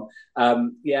bath bomb.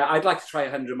 Yeah, I'd like to try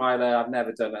 100-miler. I've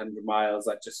never done 100 miles.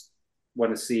 I just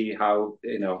want to see how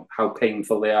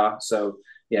painful they are. So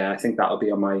yeah, I think that'll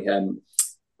be on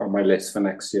my list for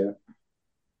next year.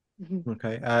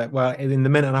 Okay. Well, in the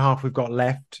minute and a half we've got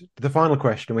left, the final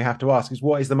question we have to ask is,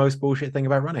 what is the most bullshit thing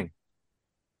about running?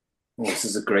 Oh, this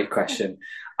is a great question.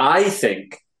 I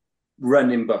think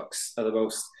running books are the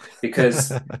most,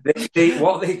 because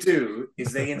what they do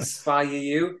is they inspire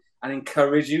you and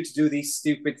encourage you to do these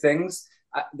stupid things.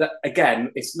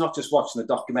 Again, it's not just watching the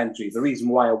documentary. The reason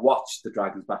why I watched the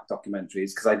Dragon's Back documentary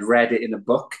is because I'd read it in a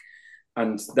book,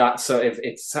 and that sort of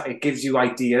it gives you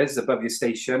ideas above your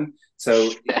station.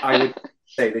 So I would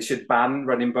say they should ban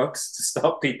running books to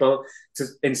stop people, to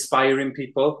inspiring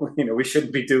people. We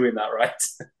shouldn't be doing that, right?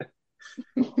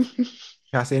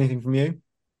 Cassie, anything from you?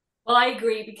 Well, I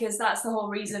agree, because that's the whole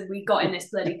reason we got in this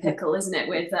bloody pickle, isn't it,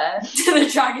 with the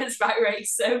Dragon's Back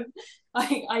race? So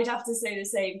I'd have to say the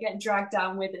same, getting dragged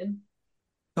down with him.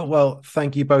 Oh, well,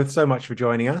 thank you both so much for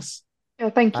joining us. Yeah,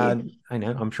 thank you. And I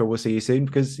know, I'm sure we'll see you soon,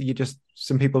 because you're just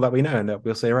some people that we know and that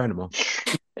we'll see around more.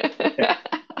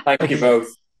 Thank you both.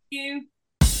 Thank you.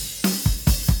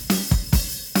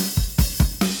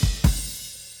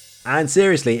 And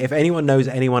seriously, if anyone knows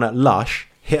anyone at Lush,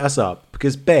 hit us up,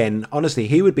 because Ben, honestly,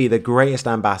 he would be the greatest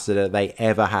ambassador they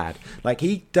ever had. Like,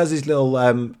 he does his little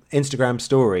Instagram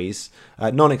stories,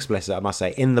 non-explicit, I must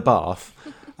say, in the bath.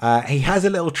 He has a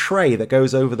little tray that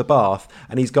goes over the bath,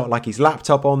 and he's got like his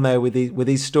laptop on there with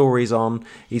his stories on.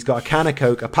 He's got a can of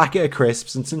Coke, a packet of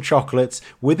crisps, and some chocolates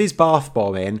with his bath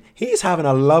bomb in. He's having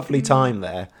a lovely time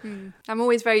there. I'm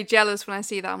always very jealous when I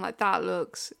see that. I'm like, that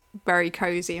looks very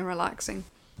cozy and relaxing.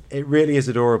 It really is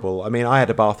adorable. I mean, I had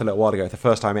a bath a little while ago, the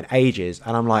first time in ages,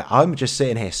 and I'm like, I'm just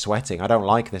sitting here sweating. I don't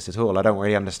like this at all. I don't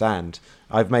really understand.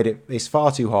 I've made it's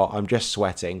far too hot. I'm just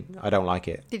sweating. I don't like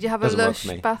it. Did you have a Lush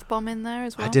bath bomb in there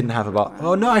as well? I didn't have a bath.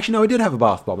 Oh, no, actually, no, I did have a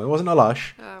bath bomb. It wasn't a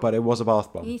Lush, but it was a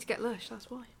bath bomb. You need to get Lush,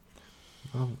 that's why.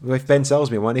 Well, if Ben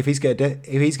sells me one, if he's going to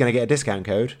get a discount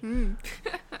code,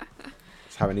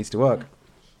 that's how it needs to work.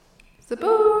 It's the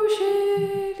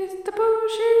bullshit. It's the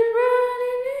bullshit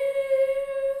running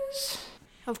news.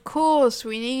 Of course,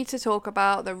 we need to talk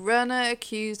about the runner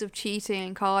accused of cheating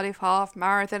in Cardiff Half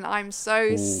Marathon. I'm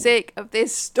so sick of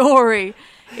this story.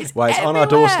 It's on our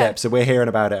doorstep, so we're hearing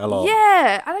about it a lot.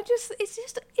 Yeah, and it's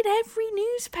just in every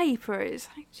newspaper. It's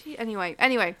like, gee, anyway.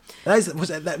 That's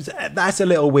a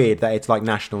little weird that it's like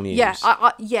national news. Yeah,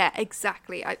 yeah,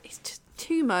 exactly. It's just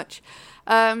too much.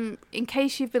 In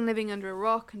case you've been living under a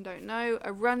rock and don't know,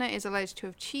 a runner is alleged to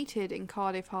have cheated in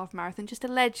Cardiff Half Marathon, just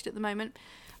alleged at the moment,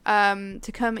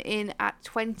 to come in at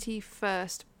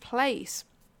 21st place.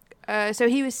 So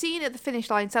he was seen at the finish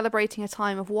line celebrating a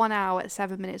time of 1 hour,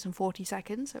 7 minutes and 40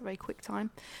 seconds, a very quick time.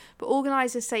 But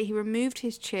organisers say he removed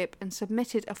his chip and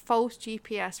submitted a false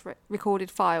GPS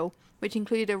recorded file, which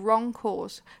included a wrong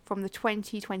course from the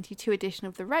 2022 edition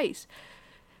of the race.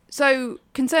 So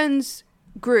concerns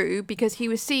grew because he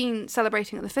was seen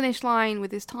celebrating at the finish line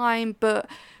with his time, but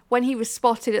when he was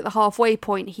spotted at the halfway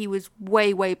point, he was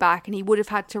way back, and he would have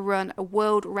had to run a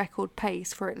world record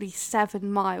pace for at least 7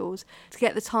 miles to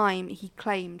get the time he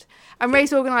claimed. And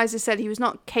race organisers said he was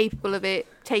not capable of it,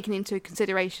 taking into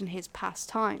consideration his past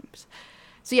times.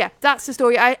 So yeah, that's the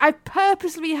story. I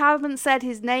purposely haven't said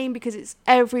his name because it's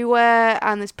everywhere,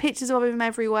 and there's pictures of him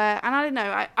everywhere, and I don't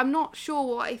know, I'm not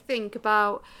sure what I think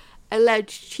about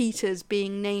alleged cheaters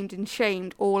being named and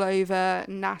shamed all over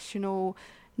national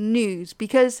news,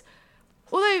 because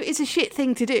although it's a shit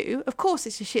thing to do, of course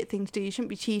it's a shit thing to do, you shouldn't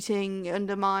be cheating,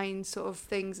 undermine sort of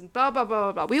things and blah blah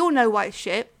blah blah, we all know why it's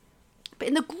shit, but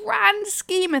in the grand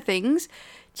scheme of things,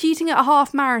 cheating at a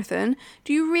half marathon,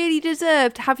 do you really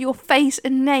deserve to have your face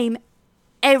and name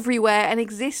everywhere and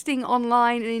existing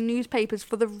online and in newspapers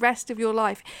for the rest of your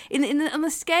life? On the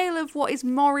scale of what is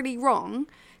morally wrong,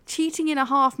 cheating in a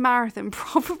half marathon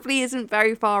probably isn't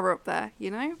very far up there, you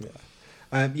know?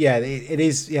 It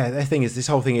is. Yeah, the thing is, this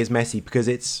whole thing is messy because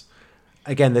it's,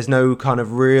 again, there's no kind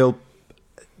of real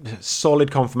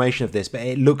solid confirmation of this, but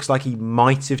it looks like he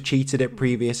might have cheated at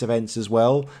previous events as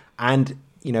well. And,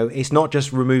 you know, it's not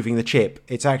just removing the chip,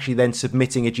 it's actually then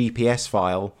submitting a GPS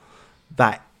file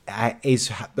that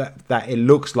it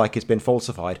looks like it's been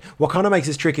falsified. What kind of makes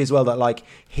this tricky as well, that like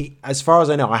he, as far as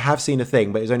I know, I have seen a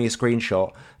thing, but it's only a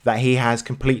screenshot, that he has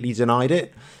completely denied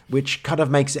it, which kind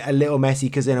of makes it a little messy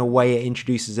because in a way it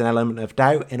introduces an element of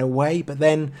doubt in a way, but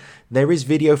then there is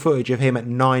video footage of him at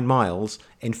 9 miles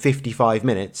in 55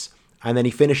 minutes and then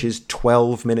he finishes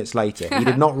 12 minutes later. He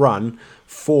did not run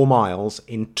 4 miles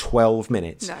in 12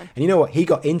 minutes. No. And you know what? He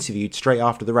got interviewed straight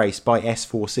after the race by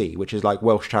S4C, which is like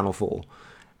Welsh Channel 4,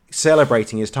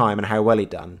 celebrating his time and how well he'd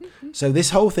done. So this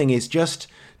whole thing is just,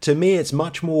 to me, it's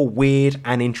much more weird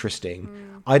and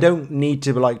interesting. I don't need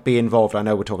to like be involved. I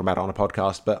know we're talking about it on a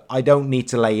podcast, but I don't need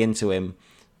to lay into him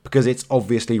because it's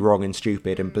obviously wrong and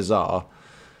stupid and bizarre.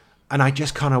 And I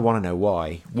just kind of want to know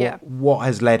why. What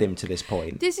has led him to this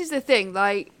point? This is the thing,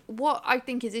 like, what I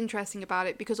think is interesting about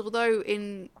it, because although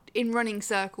in running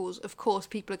circles, of course,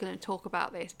 people are going to talk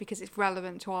about this because it's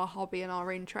relevant to our hobby and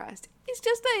our interest, it's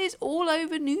just that it's all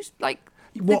over news, like,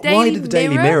 Why did the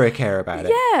Daily Mirror care about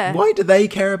it? Yeah. Why do they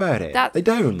care about it? They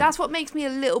don't. That's what makes me a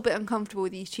little bit uncomfortable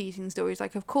with these cheating stories.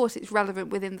 Like, of course, it's relevant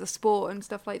within the sport and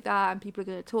stuff like that, and people are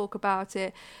going to talk about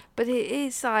it. But it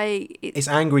is like... It's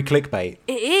angry clickbait.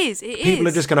 It is. People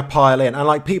are just going to pile in. And,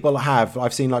 like,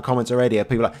 I've seen, like, comments already of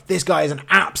people like, this guy is an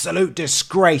absolute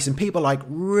disgrace. And people, like,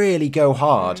 really go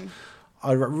hard.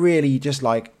 Are really just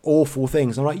like awful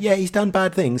things. I'm like, yeah, he's done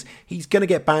bad things. He's going to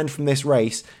get banned from this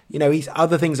race. You know,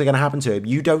 other things are going to happen to him.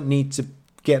 You don't need to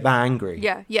get that angry.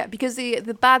 Yeah, because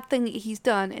the bad thing that he's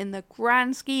done in the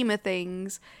grand scheme of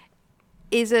things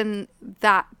isn't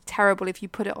that terrible if you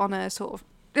put it on a sort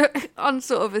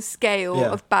of a scale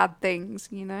of bad things,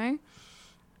 you know?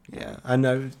 Yeah, I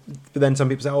know. But then some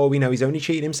people say, oh, we know he's only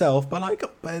cheating himself. But like,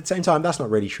 at the same time, that's not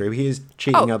really true. He is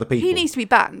cheating other people. He needs to be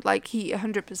banned. Like, he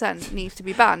 100% needs to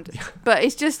be banned. But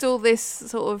it's just all this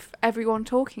sort of everyone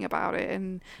talking about it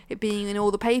and it being in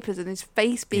all the papers and his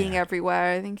face being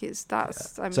everywhere. I think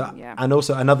And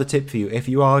also, another tip for you, if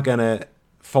you are going to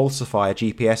falsify a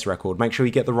GPS record, make sure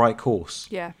you get the right course.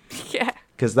 Yeah. Yeah.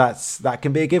 Because that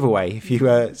can be a giveaway if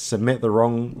you submit the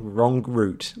wrong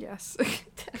route. Yes,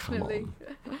 definitely.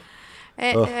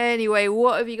 Anyway,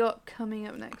 what have you got coming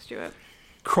up next, Stuart?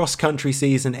 Cross-country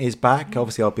season is back.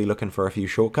 Obviously, I'll be looking for a few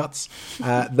shortcuts.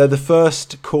 The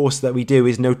first course that we do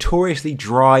is notoriously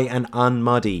dry and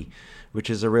unmuddy, which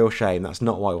is a real shame. That's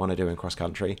not what I want to do in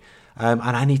cross-country. And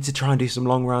I need to try and do some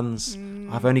long runs.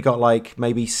 I've only got like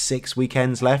maybe 6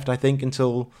 weekends left, I think,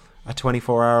 until a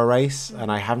 24-hour race,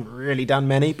 and I haven't really done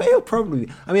many, but it'll probably...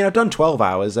 I mean, I've done 12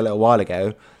 hours a little while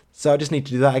ago, so I just need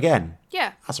to do that again.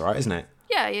 Yeah. That's all right, isn't it?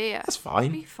 Yeah. That's fine.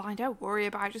 It'll be fine, don't worry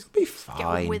about it. Just be fine. Get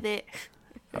on with it.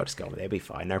 I'll just go on with it, it'll be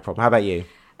fine, no problem. How about you?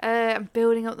 I'm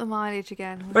building up the mileage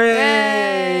again.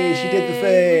 Hey, she did the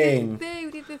thing.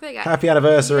 We did the thing. Happy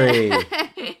anniversary. I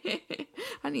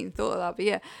hadn't even thought of that,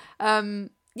 but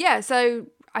yeah. So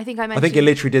I think I mentioned... I think it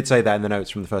literally did say that in the notes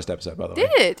from the first episode, by the way.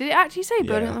 Did it? Did it actually say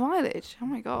building up the mileage? Oh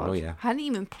my God. Oh, yeah. I hadn't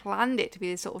even planned it to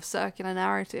be this sort of circular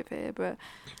narrative here, but...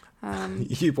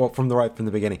 You bought from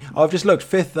the beginning. I've just looked.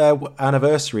 5th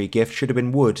anniversary gift should have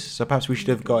been wood, so perhaps we should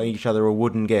have got each other a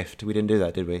wooden gift. We didn't do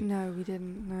that, did we? No, we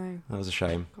didn't. No. That was a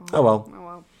shame. God. Oh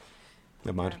well.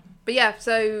 Never mind. Yeah. But yeah,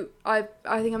 so I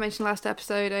think I mentioned last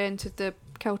episode I entered the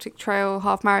Celtic Trail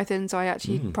half marathon, so I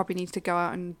actually probably need to go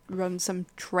out and run some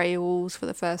trails for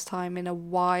the first time in a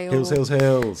while. Hills.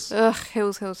 Ugh,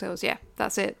 hills. Yeah,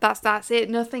 that's it. That's it.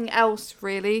 Nothing else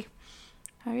really.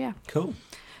 Oh yeah. Cool.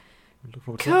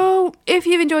 Cool. If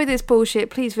you've enjoyed this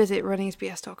bullshit, please visit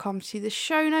runningsbs.com to see the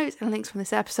show notes and links from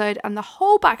this episode and the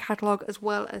whole back catalogue, as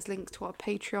well as links to our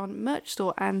Patreon, merch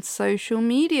store and social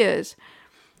medias.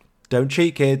 Don't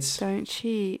cheat, kids. Don't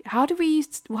cheat. How did we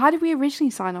originally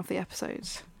sign off the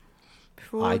episodes?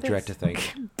 I dread to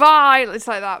think. Bye. It's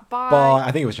like that. Bye. Bye.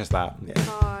 I think it was just that. Yeah.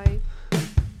 Bye.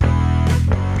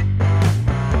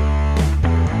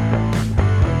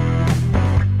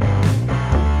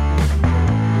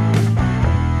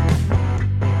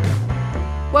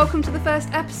 Welcome to the first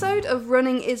episode of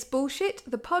Running is Bullshit,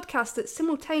 the podcast that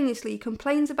simultaneously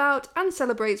complains about and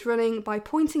celebrates running by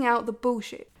pointing out the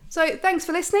bullshit. So thanks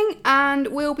for listening, and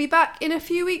we'll be back in a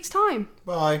few weeks' time.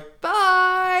 Bye. Bye.